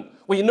happening.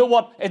 Well, you know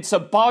what? It's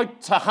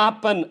about to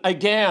happen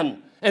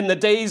again in the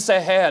days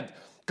ahead.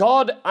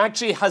 God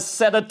actually has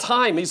set a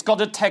time. He's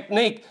got a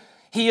technique.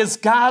 He is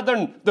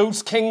gathering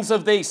those kings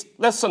of the east.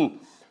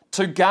 Listen,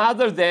 to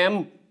gather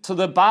them to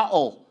the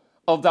battle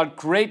of that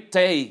great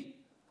day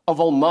of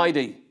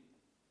Almighty.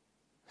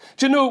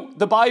 Do you know,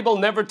 the Bible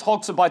never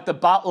talks about the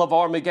Battle of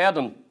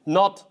Armageddon.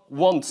 Not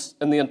once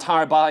in the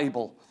entire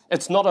Bible.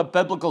 It's not a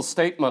biblical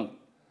statement.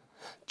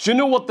 Do you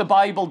know what the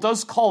Bible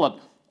does call it?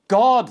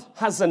 God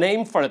has a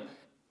name for it.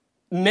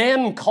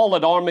 Men call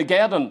it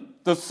Armageddon,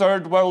 the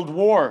Third World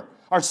War,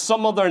 or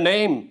some other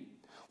name.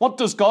 What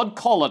does God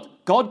call it?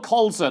 God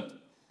calls it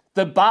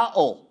the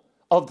battle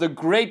of the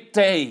great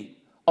day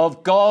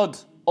of God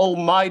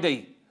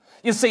Almighty.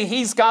 You see,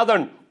 he's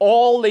gathering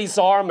all these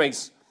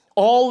armies,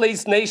 all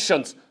these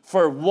nations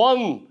for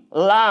one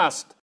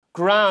last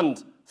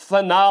grand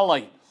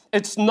finale.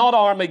 It's not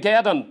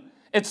Armageddon.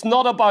 It's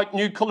not about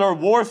nuclear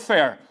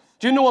warfare.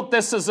 Do you know what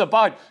this is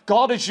about?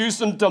 God is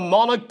using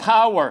demonic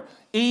power,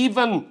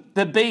 even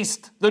the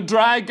beast, the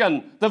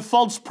dragon, the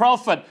false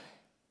prophet,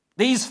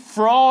 these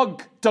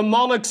frog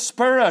demonic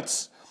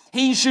spirits.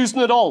 He's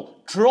using it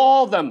all.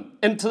 Draw them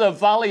into the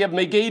valley of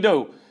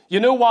Megiddo.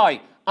 You know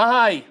why?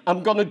 I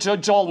am going to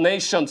judge all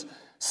nations.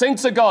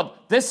 Saints of God,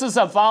 this is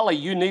a valley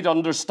you need to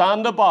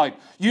understand about.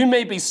 You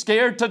may be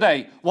scared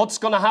today. What's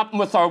going to happen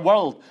with our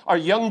world, our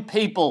young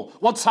people?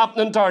 What's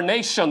happening to our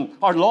nation,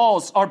 our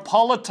laws, our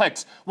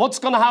politics? What's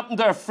going to happen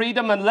to our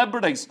freedom and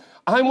liberties?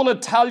 I want to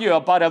tell you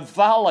about a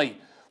valley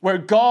where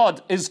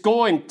God is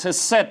going to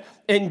sit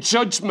in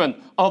judgment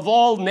of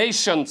all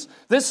nations.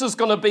 This is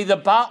going to be the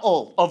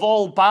battle of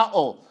all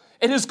battle.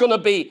 It is going to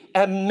be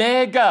a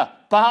mega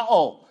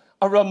battle,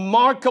 a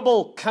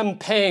remarkable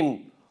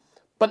campaign.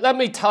 But let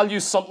me tell you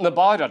something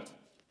about it.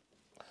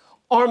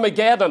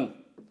 Armageddon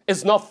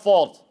is not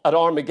fought at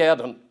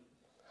Armageddon.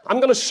 I'm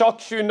going to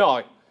shock you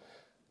now.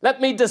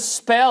 Let me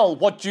dispel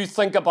what you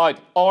think about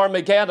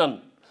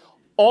Armageddon.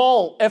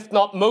 All, if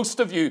not most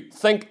of you,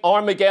 think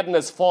Armageddon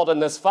is fought in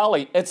this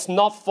valley. It's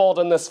not fought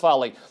in this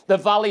valley. The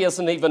valley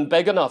isn't even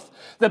big enough.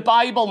 The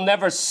Bible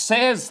never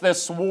says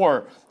this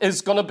war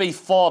is going to be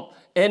fought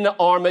in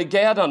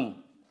Armageddon.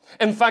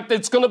 In fact,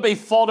 it's going to be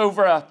fought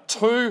over a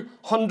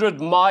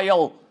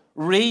 200-mile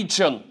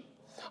region.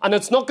 And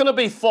it's not going to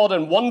be fought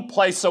in one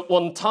place at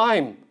one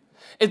time.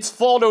 It's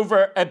fought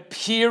over a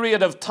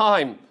period of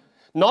time.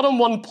 Not in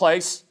one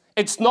place.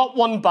 It's not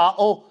one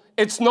battle.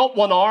 It's not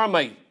one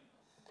army.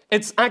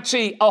 It's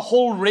actually a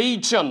whole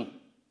region.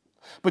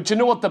 But you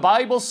know what the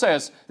Bible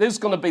says? This is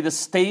going to be the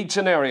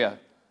staging area.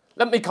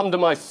 Let me come to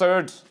my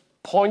third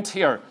point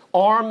here.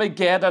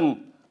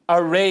 Armageddon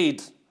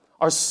arrayed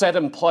are set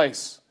in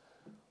place.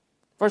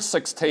 Verse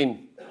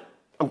 16.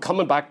 I'm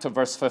coming back to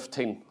verse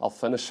 15. I'll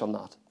finish on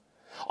that.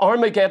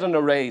 Armageddon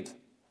arrayed.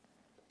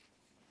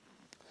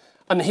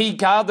 And he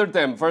gathered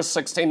them, verse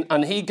 16,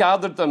 and he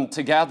gathered them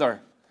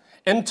together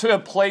into a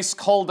place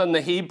called in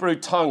the Hebrew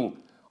tongue,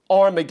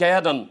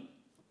 Armageddon.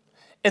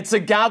 It's a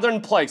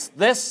gathering place.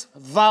 This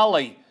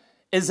valley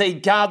is a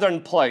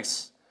gathering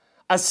place,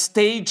 a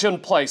staging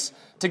place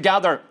to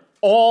gather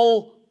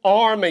all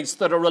armies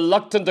that are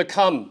reluctant to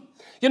come.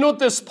 You know, at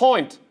this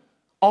point,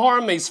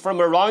 armies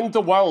from around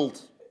the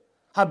world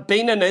have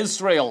been in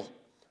Israel,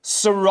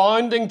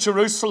 surrounding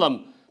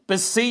Jerusalem,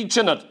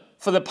 besieging it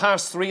for the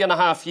past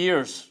 3.5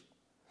 years.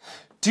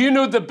 Do you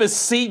know the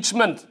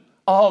besiegement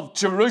of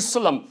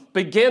Jerusalem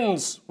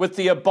begins with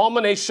the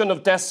abomination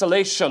of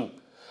desolation,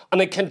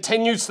 and it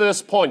continues to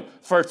this point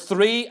for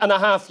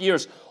 3.5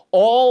 years.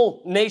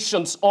 All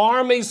nations,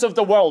 armies of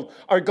the world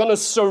are going to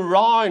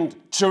surround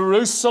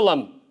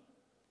Jerusalem.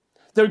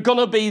 They're going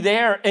to be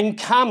there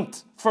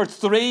encamped for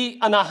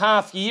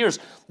 3.5 years.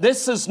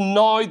 This is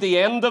now the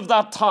end of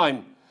that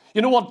time.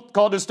 You know what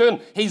God is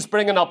doing? He's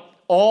bringing up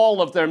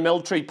all of their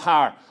military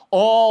power,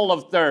 all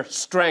of their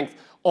strength,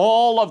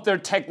 all of their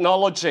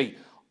technology,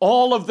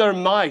 all of their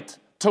might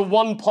to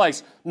one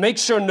place. Make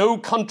sure no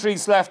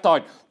country's left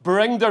out.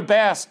 Bring their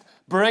best,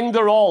 bring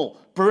their all,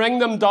 bring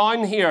them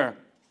down here.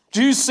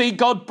 Do you see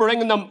God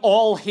bringing them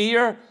all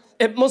here?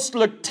 It must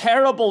look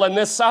terrible in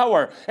this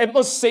hour. It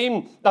must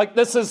seem like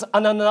this is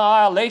an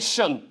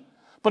annihilation.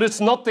 But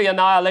it's not the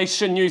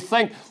annihilation you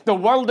think. The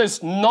world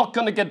is not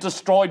going to get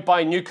destroyed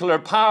by nuclear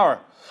power.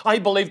 I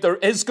believe there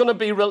is going to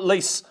be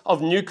release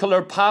of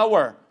nuclear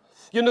power.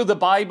 You know, the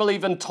Bible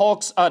even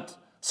talks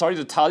sorry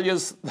to tell you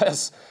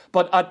this,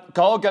 but at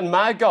Gog and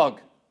Magog,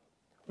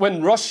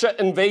 when Russia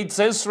invades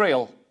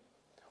Israel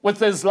with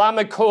the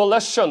Islamic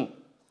coalition,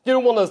 you know,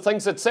 one of the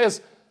things it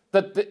says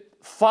that the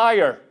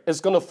fire is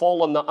going to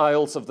fall on the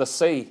isles of the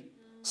sea.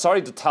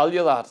 Sorry to tell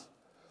you that.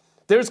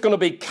 There's going to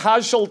be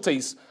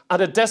casualties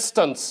at a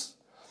distance.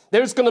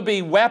 There's going to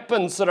be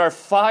weapons that are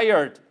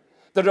fired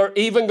that are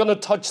even going to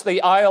touch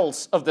the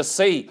isles of the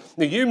sea.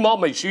 Now, you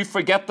mummies, you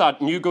forget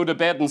that and you go to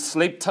bed and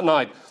sleep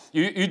tonight.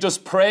 You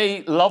just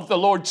pray, love the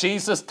Lord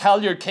Jesus,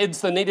 tell your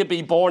kids they need to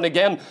be born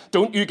again.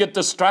 Don't you get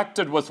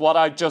distracted with what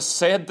I just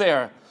said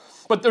there.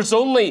 But there's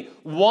only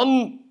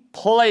one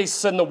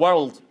place in the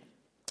world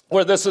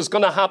where this is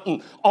going to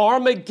happen.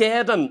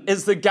 Armageddon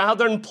is the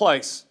gathering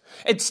place.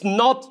 It's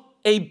not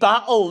a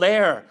battle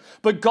there,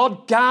 but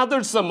God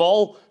gathers them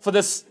all for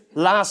this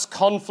last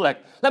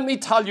conflict. Let me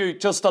tell you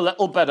just a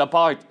little bit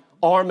about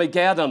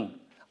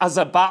Armageddon as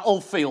a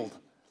battlefield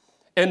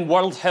in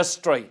world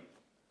history.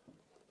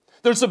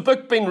 There's a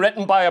book being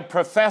written by a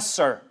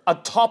professor, a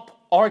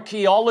top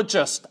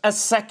archaeologist, a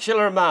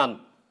secular man,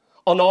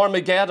 on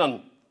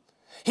Armageddon.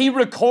 He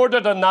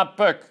recorded in that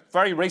book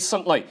very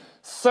recently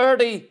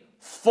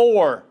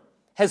 34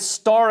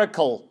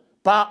 historical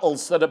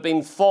battles that have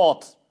been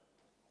fought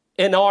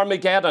in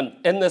Armageddon,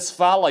 in this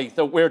valley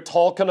that we're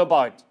talking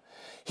about.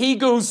 He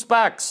goes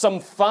back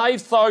some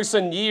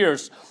 5,000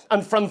 years,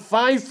 and from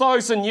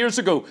 5,000 years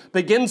ago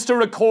begins to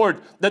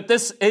record that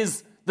this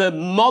is the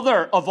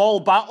mother of all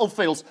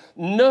battlefields.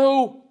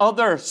 No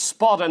other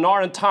spot in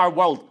our entire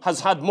world has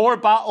had more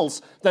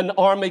battles than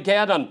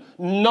Armageddon.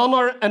 None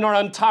are in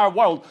our entire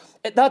world.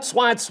 That's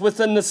why it's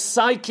within the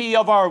psyche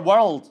of our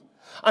world.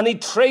 And he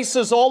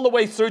traces all the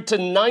way through to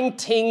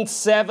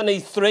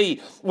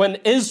 1973 when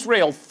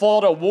Israel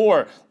fought a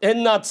war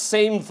in that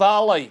same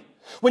valley.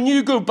 When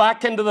you go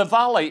back into the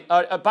valley,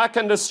 back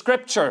into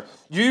Scripture,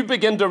 you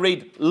begin to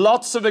read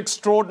lots of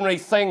extraordinary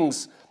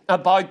things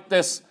about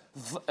this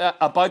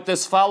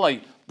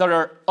valley that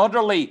are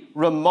utterly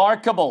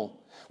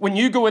remarkable. When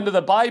you go into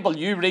the Bible,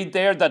 you read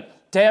there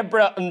that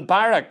Deborah and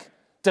Barak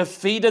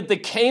defeated the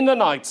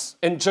Canaanites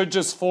in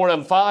Judges 4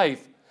 and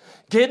 5.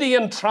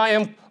 Gideon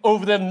triumphed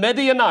over the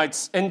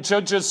Midianites in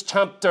Judges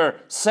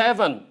chapter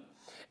 7.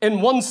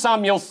 In 1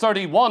 Samuel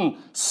 31,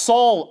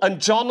 Saul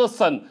and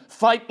Jonathan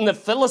fighting the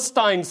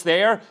Philistines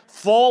there,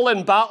 fall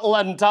in battle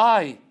and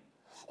die.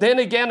 Then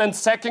again in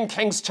 2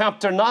 Kings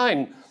chapter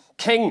 9,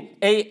 King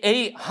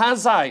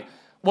Ahaziah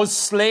was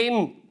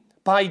slain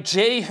by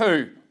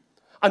Jehu.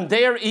 And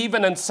there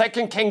even in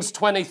 2 Kings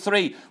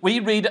 23, we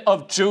read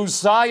of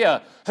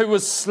Josiah, who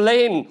was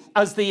slain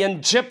as the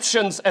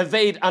Egyptians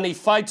invade and he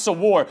fights a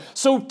war.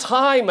 So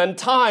time and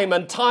time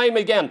and time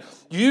again,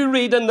 you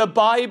read in the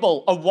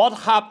Bible of what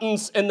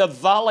happens in the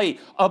valley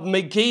of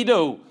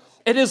Megiddo.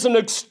 It is an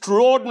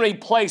extraordinary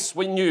place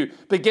when you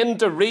begin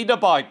to read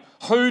about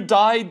who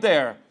died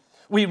there.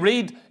 We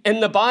read in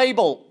the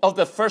Bible of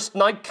the first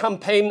night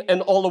campaign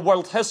in all of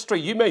world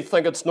history. You may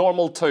think it's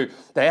normal to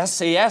the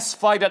SAS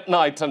fight at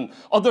night and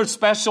other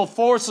special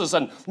forces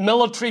and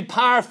military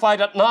power fight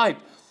at night.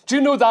 Do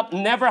you know that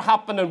never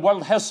happened in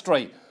world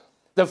history?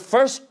 The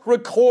first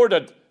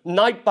recorded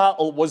night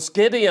battle was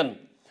Gideon.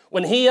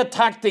 When he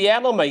attacked the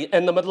enemy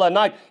in the middle of the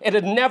night, it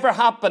had never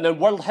happened in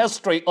world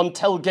history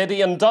until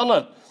Gideon done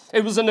it.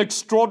 It was an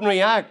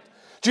extraordinary act.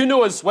 Do you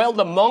know as well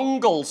the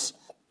Mongols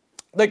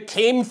that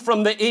came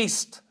from the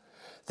east,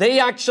 they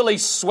actually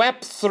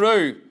swept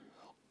through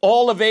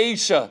all of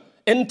Asia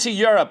into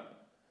Europe.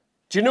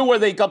 Do you know where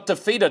they got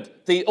defeated?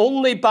 The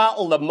only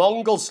battle the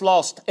Mongols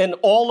lost in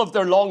all of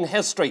their long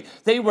history.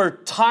 They were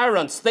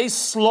tyrants. They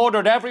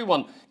slaughtered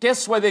everyone.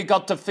 Guess where they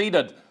got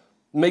defeated?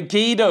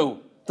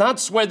 Megiddo.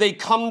 That's where they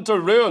come to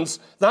ruins.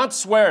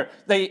 That's where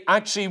they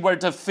actually were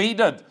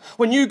defeated.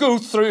 When you go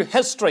through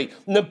history,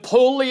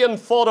 Napoleon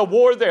fought a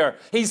war there.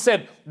 He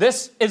said,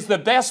 this is the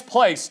best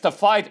place to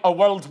fight a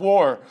world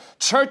war.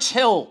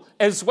 Churchill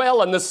as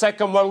well in the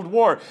Second World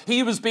War.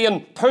 He was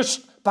being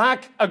pushed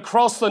back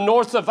across the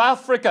north of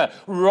Africa.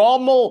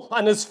 Rommel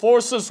and his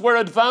forces were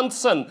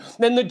advancing.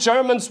 Then the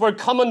Germans were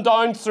coming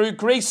down through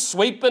Greece,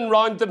 sweeping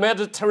round the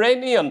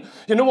Mediterranean.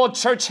 You know what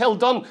Churchill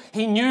done?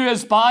 He knew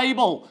his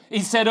Bible. He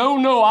said, oh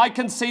no, I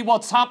can see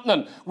what's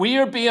happening. We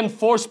are being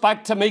forced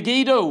back to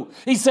Megiddo.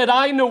 He said,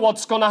 I know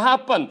what's going to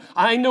happen.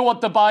 I know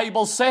what the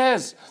Bible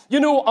says. You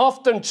know,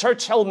 often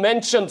Churchill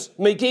mentions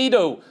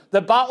Megiddo,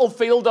 the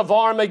battlefield of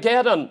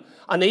Armageddon.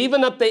 And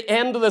even at the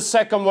end of the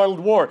Second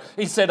World War,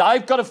 he said,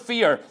 I've got a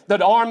fear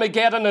that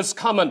Armageddon is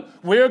coming.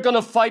 We're going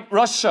to fight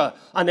Russia.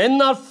 And in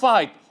that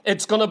fight,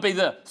 it's going to be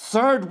the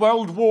Third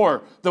World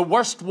War, the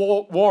worst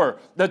war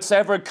that's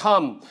ever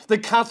come. The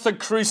Catholic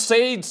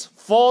Crusades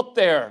fought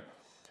there.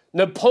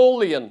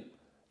 Napoleon,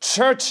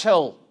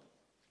 Churchill,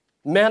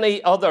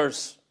 many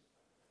others.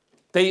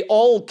 They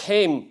all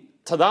came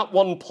to that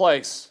one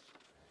place.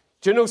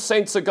 Do you know,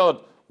 saints of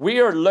God, we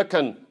are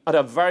looking at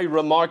a very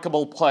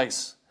remarkable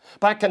place.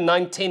 Back in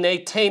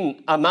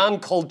 1918, a man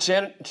called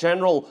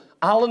General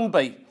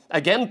Allenby,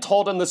 again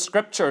taught in the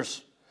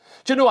scriptures.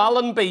 Do you know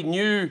Allenby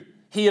knew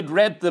he had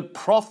read the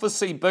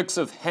prophecy books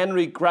of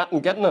Henry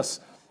Grattan Guinness,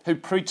 who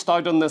preached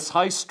out on this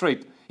high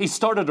street. He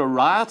started a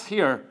riot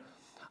here.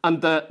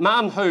 And the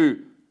man who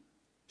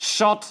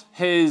shot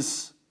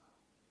his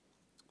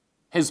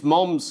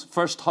mum's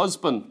first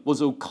husband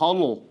was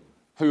O'Connell,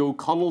 who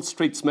O'Connell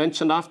Street's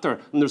mentioned after.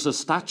 And there's a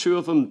statue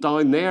of him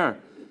down there.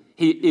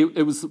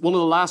 It was one of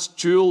the last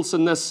duels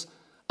in this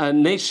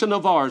nation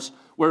of ours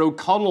where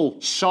O'Connell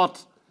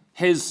shot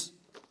his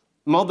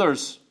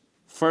mother's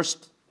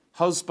first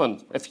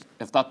husband,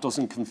 if that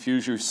doesn't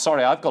confuse you.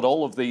 Sorry, I've got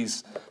all of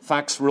these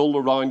facts rolled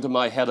around in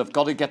my head. I've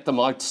got to get them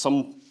out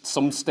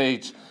some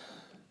stage.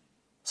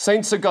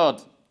 Saints of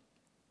God,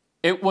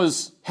 it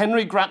was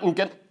Henry Grattan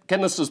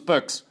Guinness's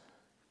books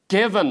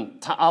given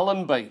to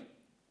Allenby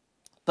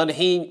that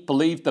he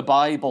believed the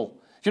Bible.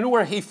 Do you know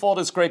where he fought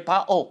his great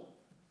battle?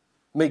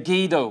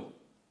 Megiddo,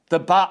 the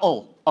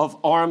battle of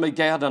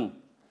Armageddon.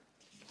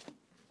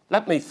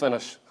 Let me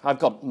finish. I've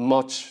got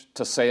much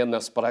to say in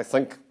this, but I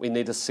think we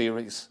need a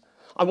series.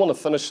 I want to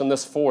finish on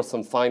this fourth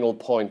and final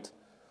point.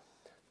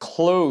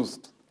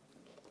 Clothed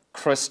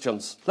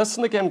Christians.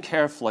 Listen again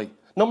carefully.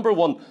 Number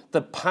one,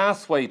 the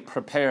pathway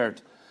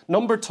prepared.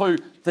 Number two,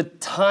 the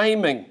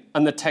timing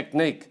and the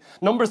technique.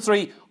 Number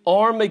three,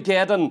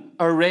 Armageddon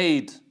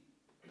arrayed.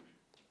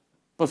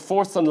 But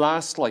fourth and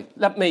lastly,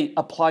 let me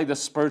apply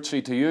this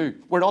spiritually to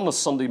you. We're on a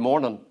Sunday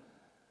morning.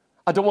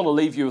 I don't want to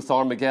leave you with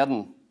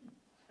Armageddon.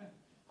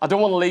 I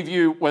don't want to leave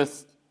you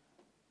with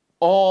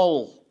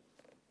all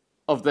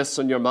of this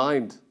in your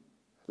mind.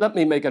 Let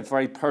me make it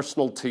very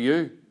personal to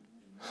you.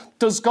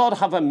 Does God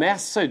have a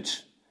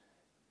message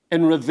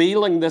in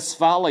revealing this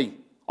valley?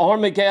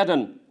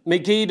 Armageddon,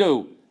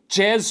 Megiddo,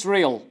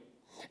 Jezreel.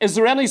 Is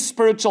there any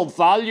spiritual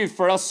value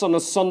for us on a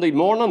Sunday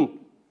morning?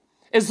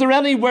 Is there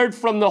any word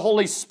from the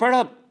Holy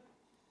Spirit?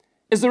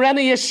 Is there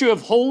any issue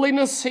of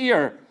holiness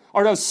here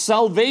or of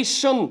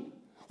salvation?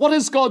 What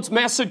is God's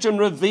message in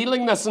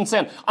revealing this and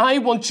saying, I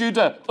want you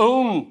to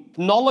own,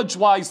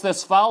 knowledge-wise,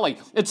 this valley.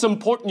 It's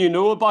important you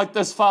know about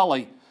this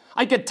valley.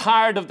 I get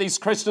tired of these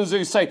Christians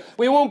who say,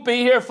 we won't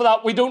be here for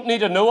that. We don't need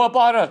to know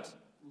about it.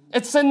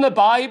 It's in the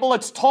Bible.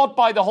 It's taught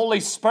by the Holy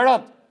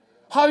Spirit.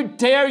 How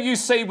dare you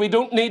say we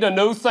don't need to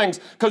know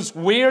things because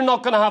we're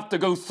not going to have to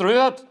go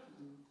through it?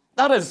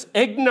 That is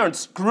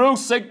ignorance,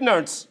 gross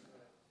ignorance.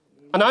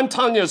 And I'm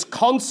telling you, as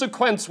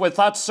consequence with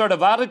that sort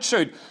of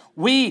attitude,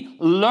 we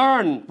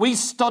learn, we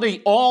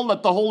study all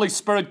that the Holy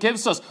Spirit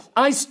gives us.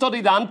 I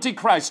study the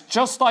Antichrist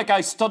just like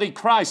I study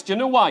Christ. You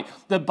know why?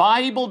 The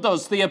Bible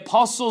does, the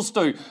apostles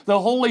do, the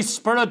Holy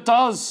Spirit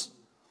does.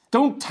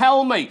 Don't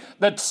tell me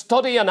that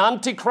studying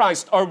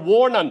Antichrist or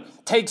warning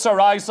takes our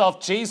eyes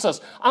off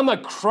Jesus. I'm a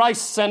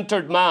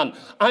Christ-centered man.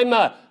 I'm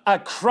a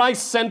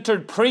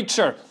Christ-centered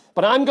preacher.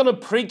 But I'm going to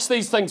preach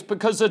these things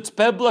because it's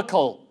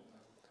biblical.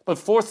 But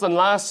fourth and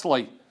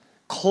lastly,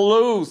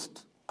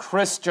 clothed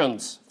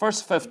Christians.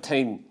 Verse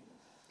 15.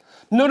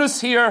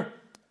 Notice here,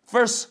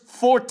 verse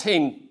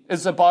 14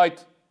 is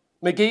about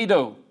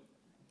Megiddo.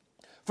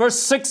 Verse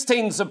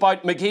 16 is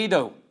about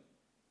Megiddo.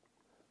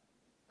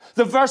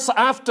 The verse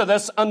after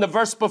this and the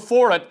verse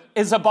before it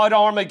is about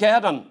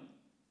Armageddon.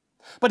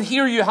 But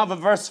here you have a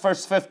verse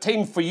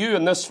 15 for you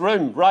in this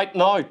room right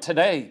now,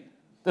 today,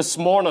 this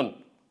morning.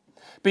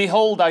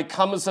 Behold, I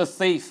come as a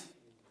thief.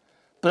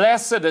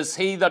 Blessed is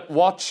he that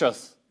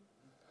watcheth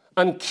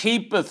and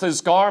keepeth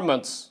his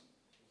garments,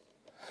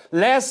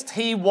 lest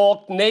he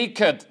walk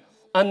naked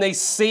and they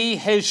see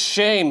his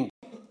shame.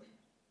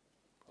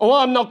 Oh,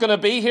 I'm not going to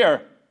be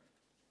here.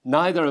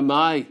 Neither am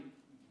I.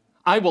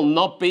 I will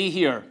not be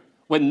here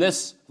when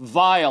this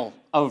vial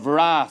of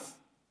wrath,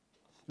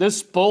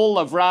 this bowl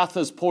of wrath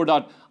is poured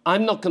out.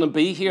 I'm not going to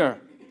be here.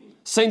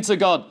 Saints of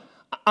God,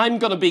 I'm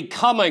going to be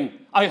coming,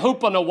 I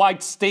hope, on a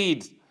white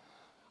steed.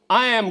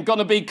 I am going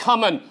to be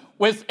coming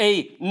with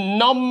a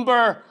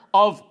number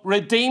of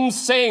redeemed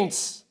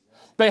saints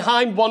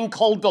behind one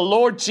called the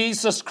Lord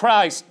Jesus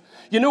Christ.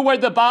 You know where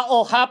the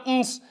battle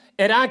happens?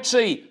 It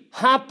actually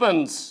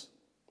happens.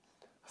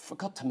 I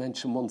forgot to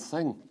mention one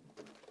thing.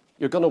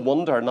 You're going to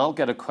wonder, and I'll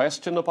get a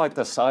question about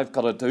this. I've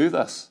got to do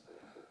this.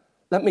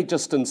 Let me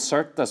just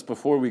insert this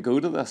before we go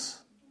to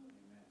this.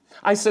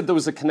 I said there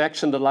was a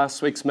connection to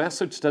last week's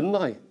message, didn't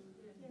I?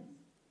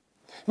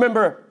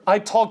 Remember, I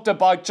talked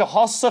about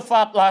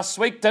Jehoshaphat last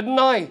week, didn't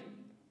I?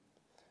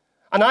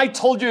 And I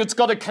told you it's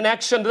got a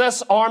connection to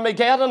this,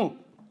 Armageddon.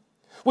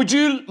 Would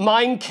you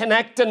mind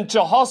connecting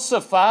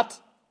Jehoshaphat,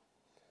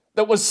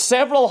 that was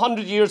several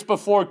hundred years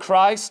before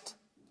Christ,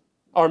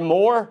 or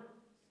more?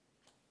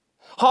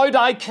 How'd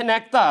I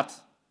connect that?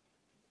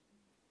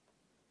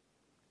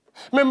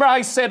 Remember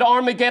I said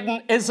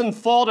Armageddon isn't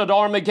fought at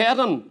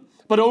Armageddon,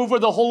 but over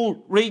the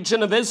whole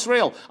region of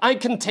Israel. I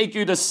can take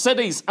you to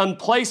cities and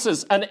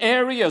places and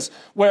areas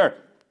where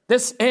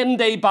this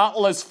end-day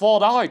battle is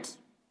fought out.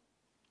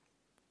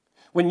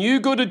 When you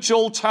go to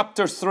Joel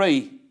chapter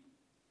 3,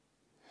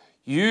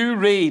 you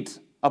read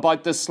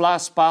about this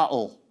last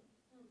battle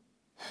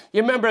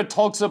You remember it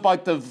talks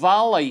about the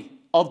valley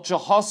of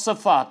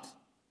Jehoshaphat,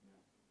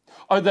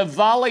 or the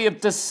valley of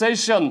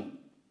decision,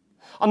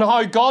 and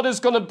how God is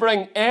going to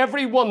bring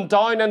everyone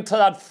down into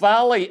that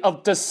valley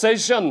of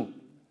decision.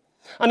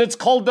 And it's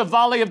called the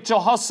valley of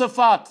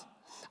Jehoshaphat.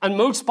 And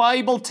most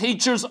Bible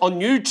teachers on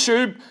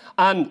YouTube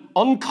and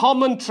on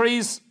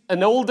commentaries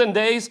in olden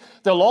days,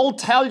 they'll all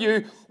tell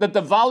you that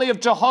the valley of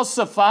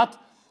Jehoshaphat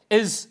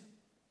is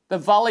the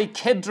valley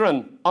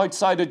Kidron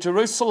outside of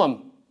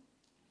Jerusalem.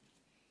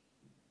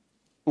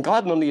 I'm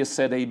glad none of you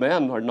said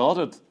amen or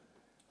nodded.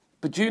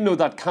 But you know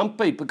that can't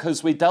be,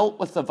 because we dealt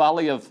with the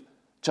valley of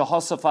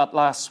Jehoshaphat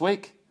last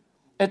week.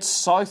 It's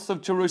south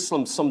of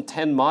Jerusalem, some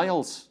 10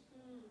 miles.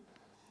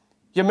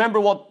 You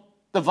remember what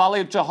the valley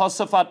of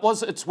Jehoshaphat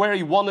was? It's where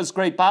he won his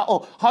great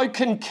battle. How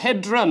can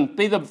Kidron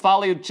be the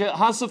valley of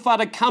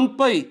Jehoshaphat? It can't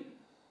be.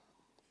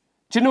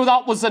 Do you know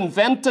that was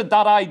invented,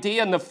 that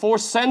idea, in the 4th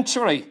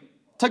century?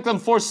 It took them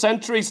 4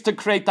 centuries to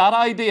create that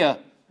idea.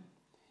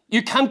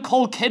 You can't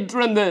call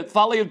Kidron the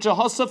valley of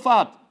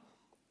Jehoshaphat.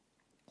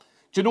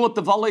 Do you know what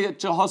the valley of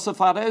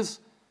Jehoshaphat is?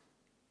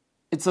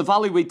 It's the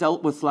valley we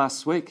dealt with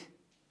last week.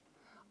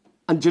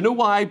 And do you know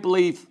why I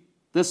believe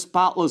this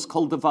battle is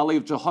called the valley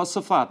of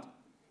Jehoshaphat?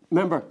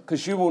 Remember,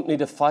 because you won't need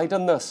to fight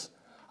in this.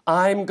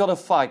 I'm going to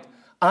fight.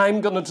 I'm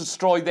going to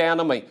destroy the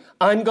enemy.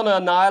 I'm going to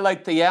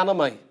annihilate the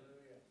enemy.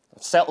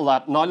 Settle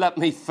that. Now let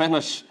me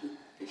finish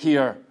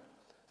here.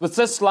 With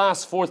this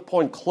last 4th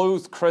point,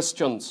 clothed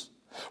Christians.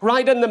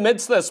 Right in the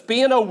midst of this,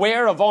 being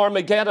aware of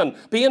Armageddon,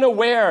 being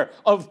aware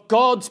of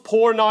God's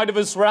pouring out of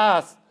his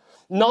wrath.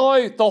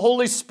 Now the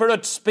Holy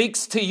Spirit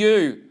speaks to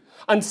you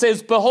and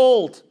says,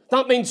 behold,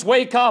 that means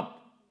wake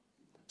up.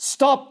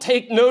 Stop,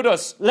 take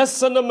notice,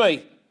 listen to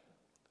me.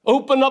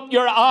 Open up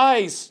your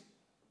eyes.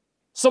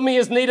 Some of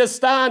you need to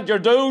stand, you're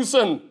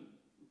dozing.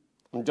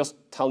 I'm just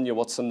telling you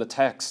what's in the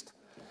text.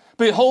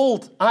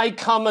 Behold, I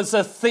come as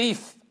a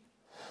thief.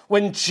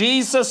 When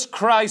Jesus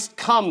Christ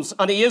comes,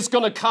 and he is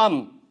going to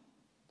come,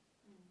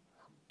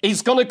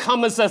 he's going to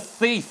come as a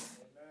thief.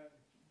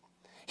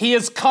 He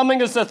is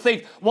coming as a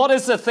thief. What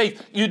is a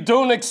thief? You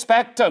don't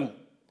expect him.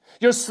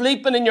 You're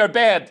sleeping in your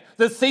bed.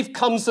 The thief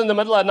comes in the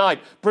middle of the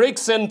night,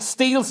 breaks in,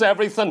 steals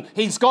everything.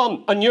 He's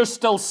gone, and you're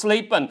still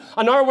sleeping.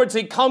 In other words,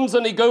 he comes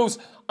and he goes,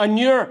 and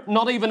you're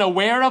not even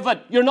aware of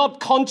it. You're not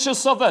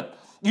conscious of it.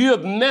 You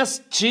have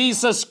missed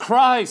Jesus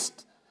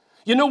Christ.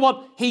 You know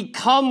what? He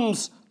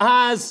comes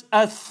as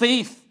a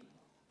thief.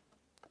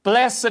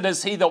 Blessed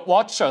is he that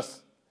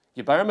watcheth.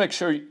 You better make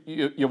sure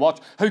you watch.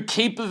 Who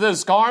keepeth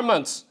his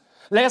garments,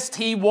 lest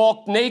he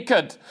walk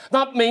naked.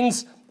 That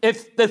means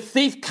if the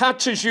thief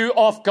catches you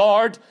off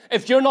guard,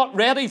 if you're not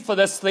ready for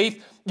this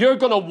thief, you're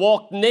going to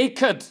walk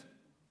naked.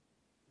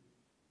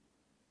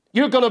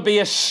 You're going to be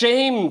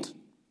ashamed.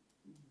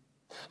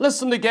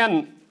 Listen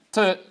again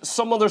to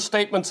some other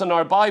statements in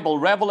our Bible.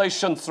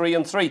 Revelation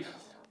 3:3,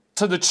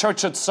 to the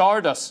church at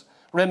Sardis.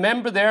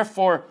 Remember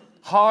therefore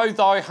how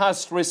thou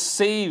hast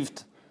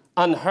received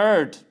and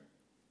heard,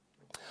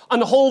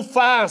 and hold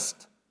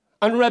fast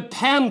and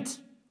repent.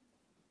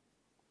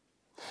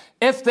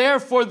 If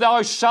therefore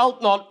thou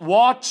shalt not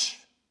watch.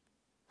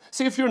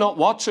 See, if you're not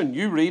watching,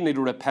 you really need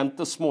to repent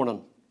this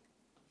morning.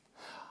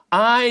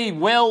 I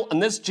will,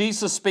 and this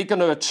Jesus speaking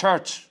to a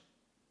church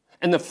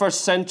in the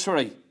 1st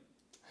century.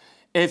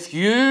 If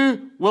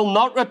you will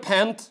not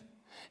repent,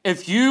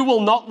 if you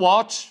will not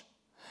watch,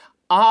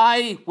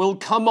 I will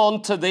come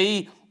unto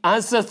thee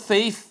as a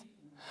thief,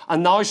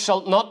 and thou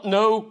shalt not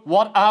know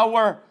what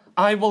hour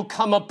I will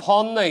come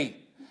upon thee.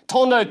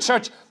 Talking to a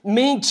church,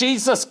 me,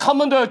 Jesus,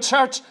 coming to a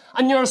church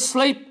and you're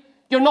asleep.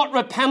 You're not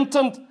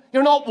repentant.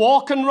 You're not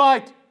walking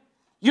right.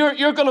 You're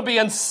going to be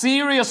in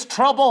serious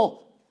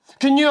trouble.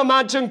 Can you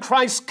imagine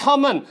Christ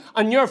coming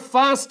and you're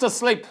fast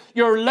asleep?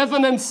 You're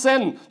living in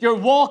sin. You're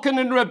walking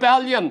in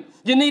rebellion.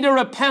 You need to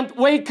repent.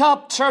 Wake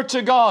up, Church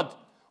of God.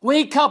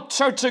 Wake up,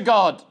 Church of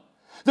God.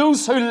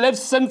 Those who live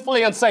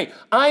sinfully and say,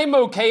 I'm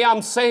okay,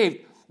 I'm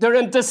saved, they're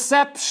in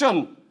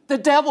deception. The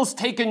devil's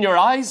taking your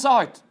eyes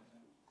out.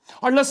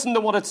 Or listen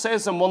to what it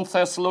says in 1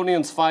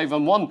 Thessalonians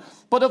 5:1.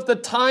 But of the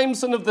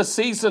times and of the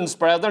seasons,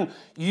 brethren,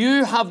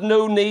 you have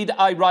no need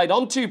I write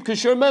unto you,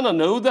 because you're men to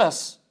know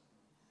this.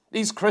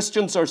 These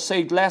Christians are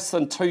saved less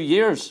than 2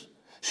 years.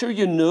 Sure,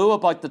 you know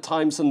about the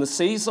times and the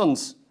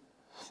seasons.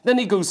 Then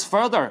he goes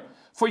further.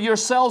 For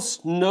yourselves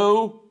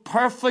know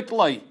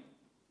perfectly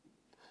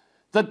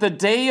that the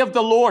day of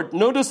the Lord,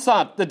 notice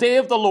that, the day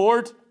of the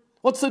Lord,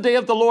 what's the day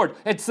of the Lord?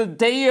 It's the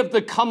day of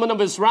the coming of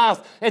his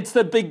wrath. It's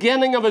the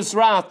beginning of his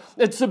wrath.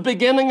 It's the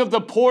beginning of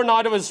the pouring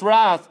out of his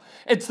wrath.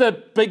 It's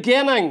the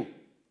beginning.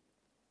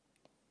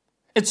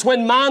 It's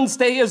when man's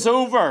day is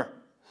over.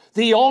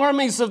 The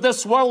armies of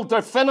this world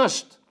are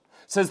finished.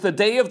 It says, the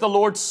day of the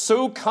Lord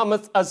so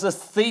cometh as a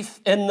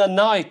thief in the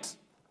night.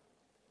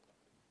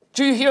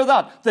 Do you hear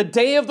that? The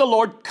day of the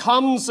Lord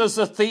comes as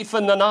a thief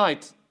in the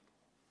night.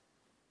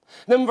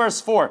 Then verse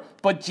 4,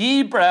 but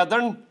ye,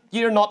 brethren,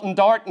 ye are not in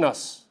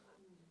darkness,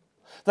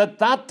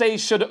 that day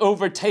should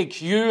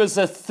overtake you as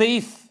a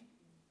thief.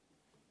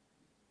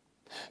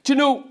 Do you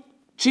know,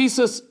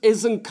 Jesus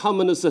isn't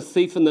coming as a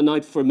thief in the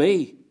night for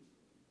me.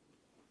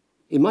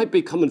 He might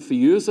be coming for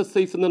you as a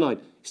thief in the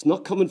night. He's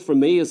not coming for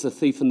me as a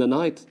thief in the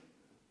night.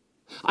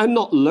 I'm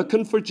not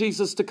looking for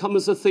Jesus to come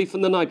as a thief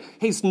in the night.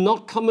 He's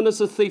not coming as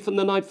a thief in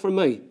the night for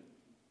me.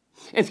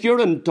 If you're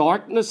in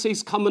darkness,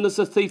 he's coming as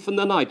a thief in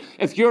the night.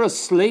 If you're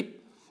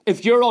asleep,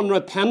 if you're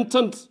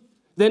unrepentant,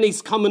 then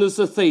he's coming as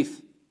a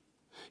thief.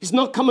 He's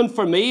not coming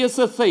for me as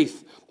a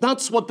thief.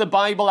 That's what the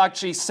Bible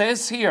actually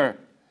says here.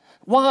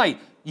 Why?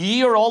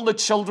 Ye are all the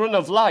children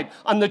of light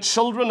and the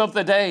children of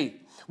the day.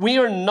 We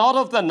are not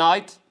of the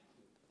night,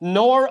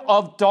 nor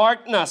of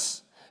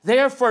darkness.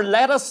 Therefore,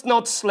 let us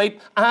not sleep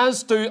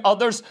as do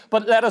others,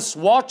 but let us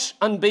watch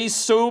and be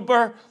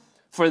sober.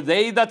 For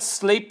they that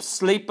sleep,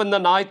 sleep in the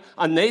night,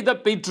 and they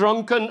that be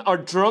drunken are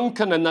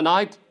drunken in the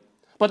night.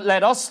 But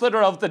let us that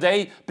are of the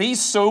day be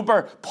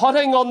sober,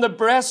 putting on the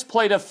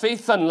breastplate of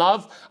faith and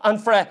love,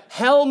 and for a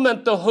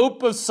helmet the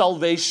hope of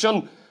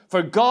salvation.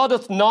 For God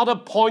hath not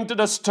appointed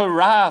us to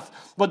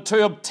wrath, but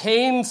to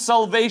obtain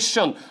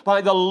salvation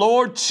by the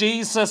Lord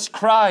Jesus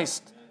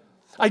Christ.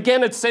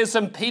 Again, it says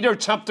in Peter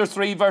chapter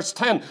 3, verse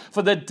 10,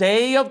 for the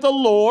day of the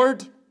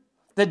Lord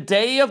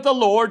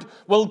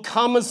will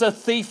come as a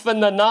thief in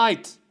the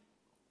night,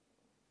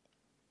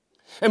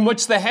 in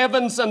which the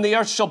heavens and the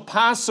earth shall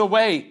pass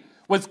away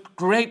with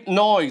great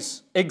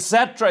noise,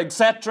 etc.,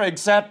 etc.,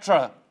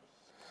 etc.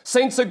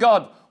 Saints of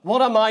God,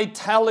 what am I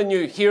telling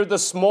you here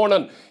this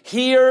morning?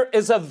 Here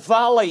is a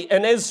valley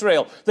in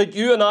Israel that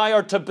you and I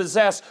are to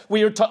possess.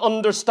 We are to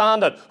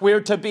understand it. We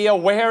are to be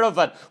aware of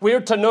it. We are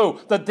to know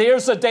that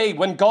there's a day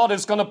when God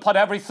is going to put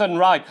everything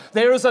right.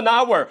 There is an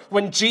hour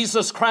when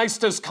Jesus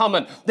Christ is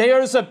coming. There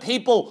is a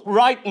people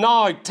right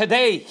now,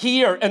 today,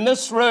 here in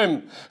this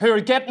room, who are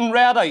getting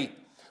ready.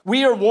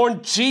 We are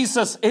warned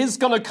Jesus is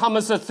going to come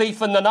as a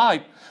thief in the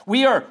night.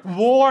 We are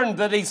warned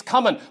that he's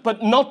coming,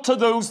 but not to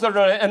those that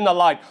are in the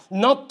light,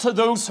 not to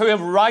those who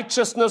have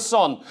righteousness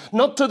on,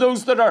 not to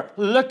those that are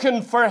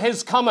looking for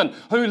his coming,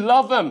 who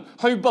love him,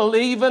 who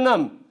believe in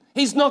him.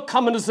 He's not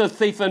coming as a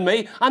thief in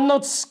me. I'm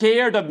not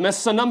scared of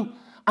missing him.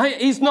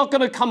 He's not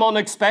going to come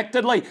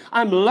unexpectedly.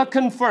 I'm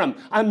looking for him.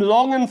 I'm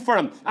longing for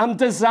him. I'm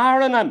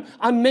desiring him.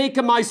 I'm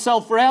making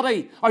myself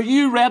ready. Are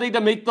you ready to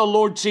meet the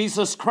Lord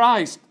Jesus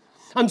Christ?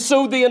 And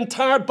so the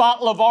entire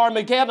battle of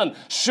Armageddon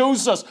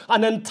shows us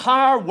an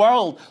entire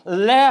world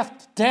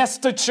left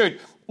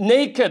destitute,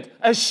 naked,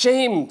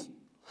 ashamed.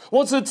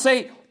 What does it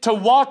say? To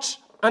watch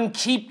and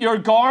keep your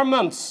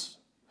garments.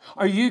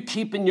 Are you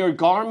keeping your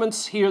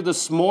garments here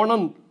this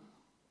morning?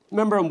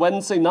 Remember on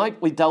Wednesday night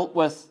we dealt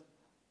with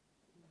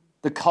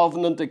the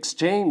covenant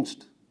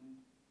exchanged.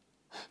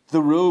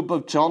 The robe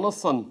of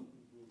Jonathan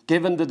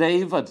given to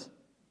David,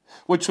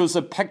 which was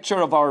a picture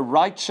of our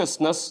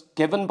righteousness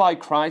given by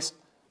Christ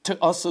to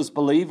us as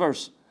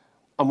believers.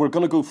 And we're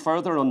going to go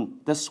further on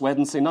this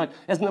Wednesday night.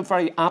 Isn't it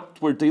very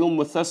apt we're dealing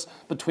with this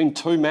between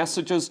two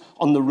messages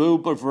on the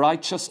robe of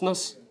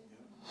righteousness?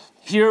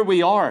 Here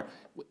we are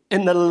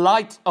in the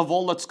light of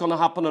all that's going to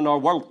happen in our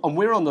world, and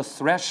we're on the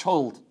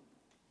threshold.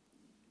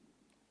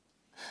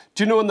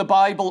 Do you know in the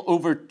Bible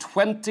over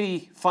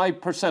 25%,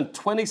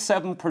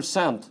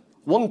 27%,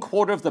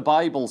 1/4 of the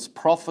Bible's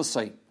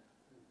prophecy?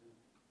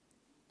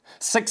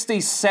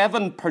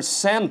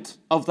 67%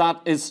 of that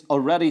is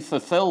already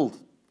fulfilled.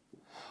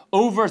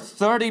 Over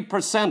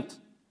 30%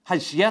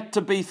 has yet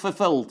to be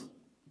fulfilled.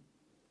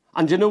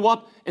 And you know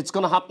what? It's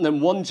going to happen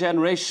in one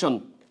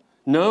generation.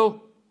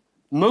 No,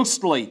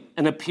 mostly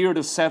in a period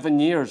of 7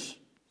 years.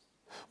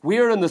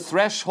 We're in the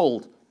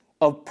threshold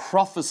of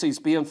prophecies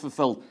being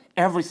fulfilled.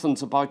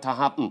 Everything's about to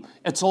happen.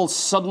 It's all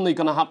suddenly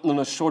going to happen in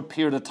a short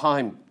period of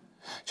time.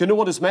 Do you know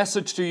what his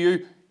message to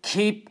you?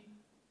 Keep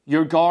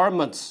your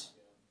garments.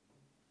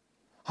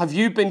 Have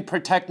you been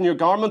protecting your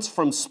garments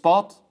from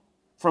spot,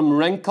 from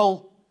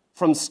wrinkle,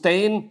 from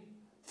stain,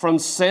 from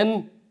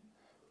sin,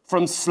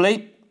 from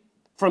sleep,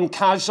 from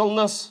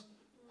casualness?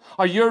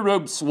 Are your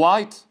robes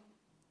white?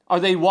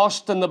 Are they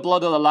washed in the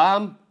blood of the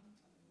Lamb?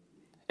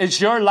 Is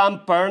your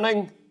lamp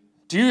burning?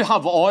 Do you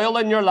have oil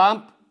in your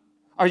lamp?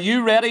 Are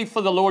you ready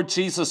for the Lord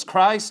Jesus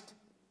Christ?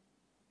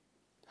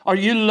 Are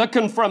you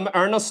looking for him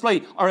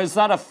earnestly, or is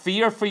that a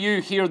fear for you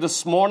here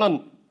this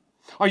morning?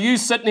 Are you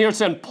sitting here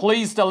saying,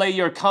 please delay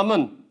your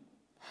coming?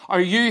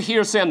 Are you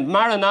here saying,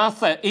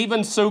 Maranatha,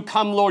 even so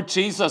come Lord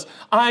Jesus.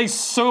 I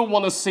so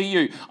want to see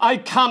you. I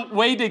can't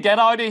wait to get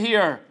out of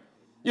here.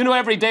 You know,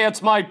 every day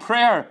it's my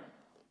prayer.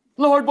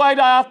 Lord, why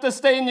do I have to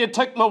stay and you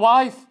took my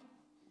wife?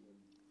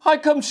 How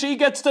come she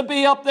gets to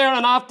be up there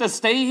and I have to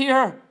stay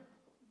here?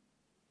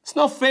 It's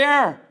not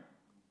fair.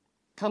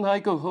 Can I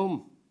go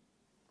home?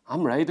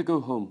 I'm ready to go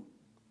home.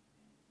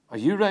 Are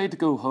you ready to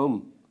go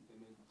home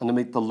and to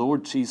meet the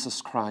Lord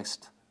Jesus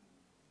Christ?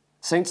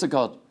 Saints of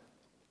God,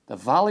 the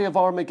Valley of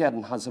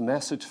Armageddon has a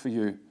message for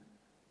you.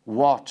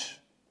 Watch.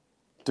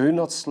 Do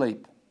not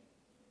sleep.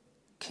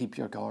 Keep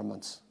your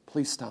garments.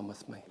 Please stand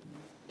with me.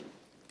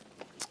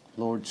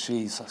 Lord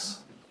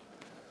Jesus.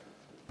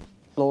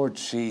 Lord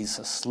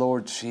Jesus.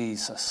 Lord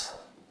Jesus.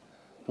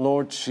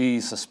 Lord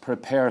Jesus,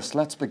 prepare us.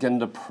 Let's begin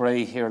to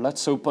pray here.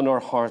 Let's open our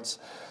hearts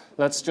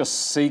Let's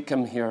just seek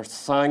him here.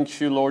 Thank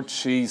you, Lord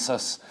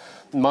Jesus.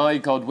 My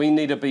God, we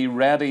need to be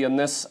ready in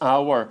this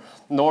hour.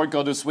 Lord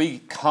God, as we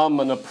come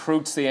and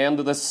approach the end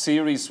of this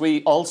series,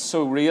 we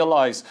also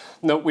realize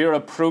that we're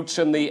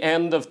approaching the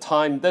end of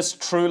time. This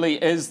truly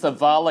is the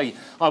valley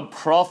of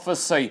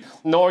prophecy.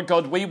 Lord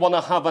God, we want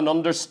to have an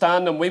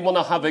understanding. We want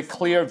to have a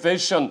clear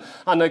vision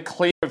and a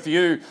clear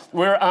view.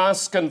 We're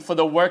asking for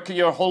the work of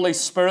your Holy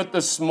Spirit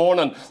this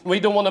morning. We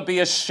don't want to be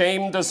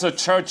ashamed as a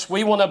church.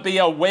 We want to be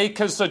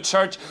awake as a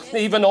church.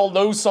 Even all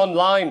those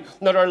online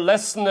that are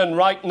listening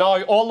right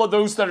now, all of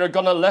those that are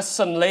going to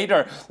listen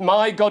later.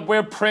 My God,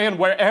 we're praying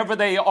wherever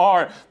they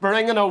are,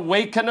 bring an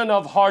awakening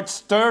of hearts,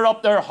 stir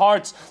up their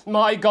hearts,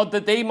 my God,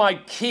 that they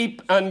might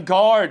keep and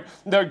guard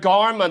their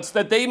garments,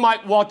 that they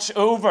might watch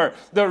over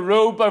the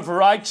robe of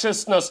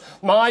righteousness.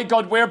 My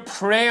God, we're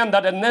praying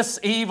that in this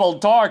evil,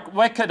 dark,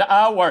 wicked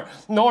hour,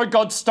 Lord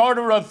God, start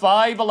a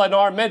revival in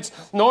our midst.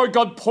 Lord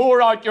God,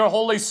 pour out your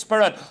Holy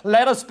Spirit.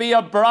 Let us be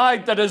a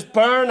bride that is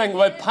burning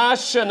with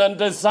passion and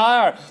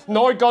desire.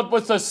 Lord God,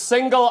 with a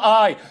single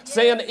eye,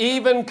 saying,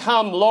 even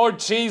come, Lord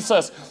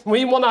Jesus.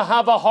 We want to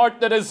have a heart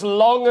that is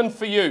longing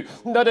for you,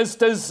 that is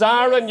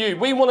desiring you.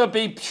 We want to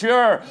be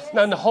pure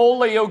and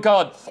holy, oh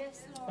God.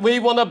 We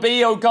want to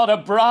be, oh God, a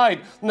bride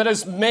that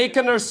is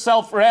making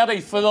herself ready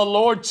for the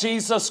Lord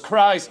Jesus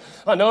Christ.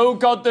 And oh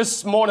God,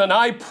 this morning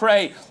I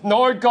pray,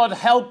 Lord God,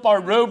 help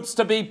our robes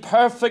to be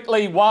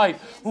perfectly white.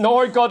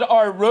 Lord God,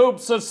 our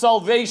robes of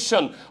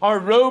salvation, our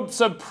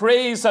robes of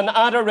praise and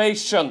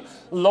adoration.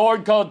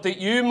 Lord God, that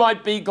you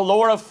might be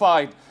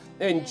glorified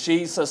in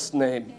Jesus' name.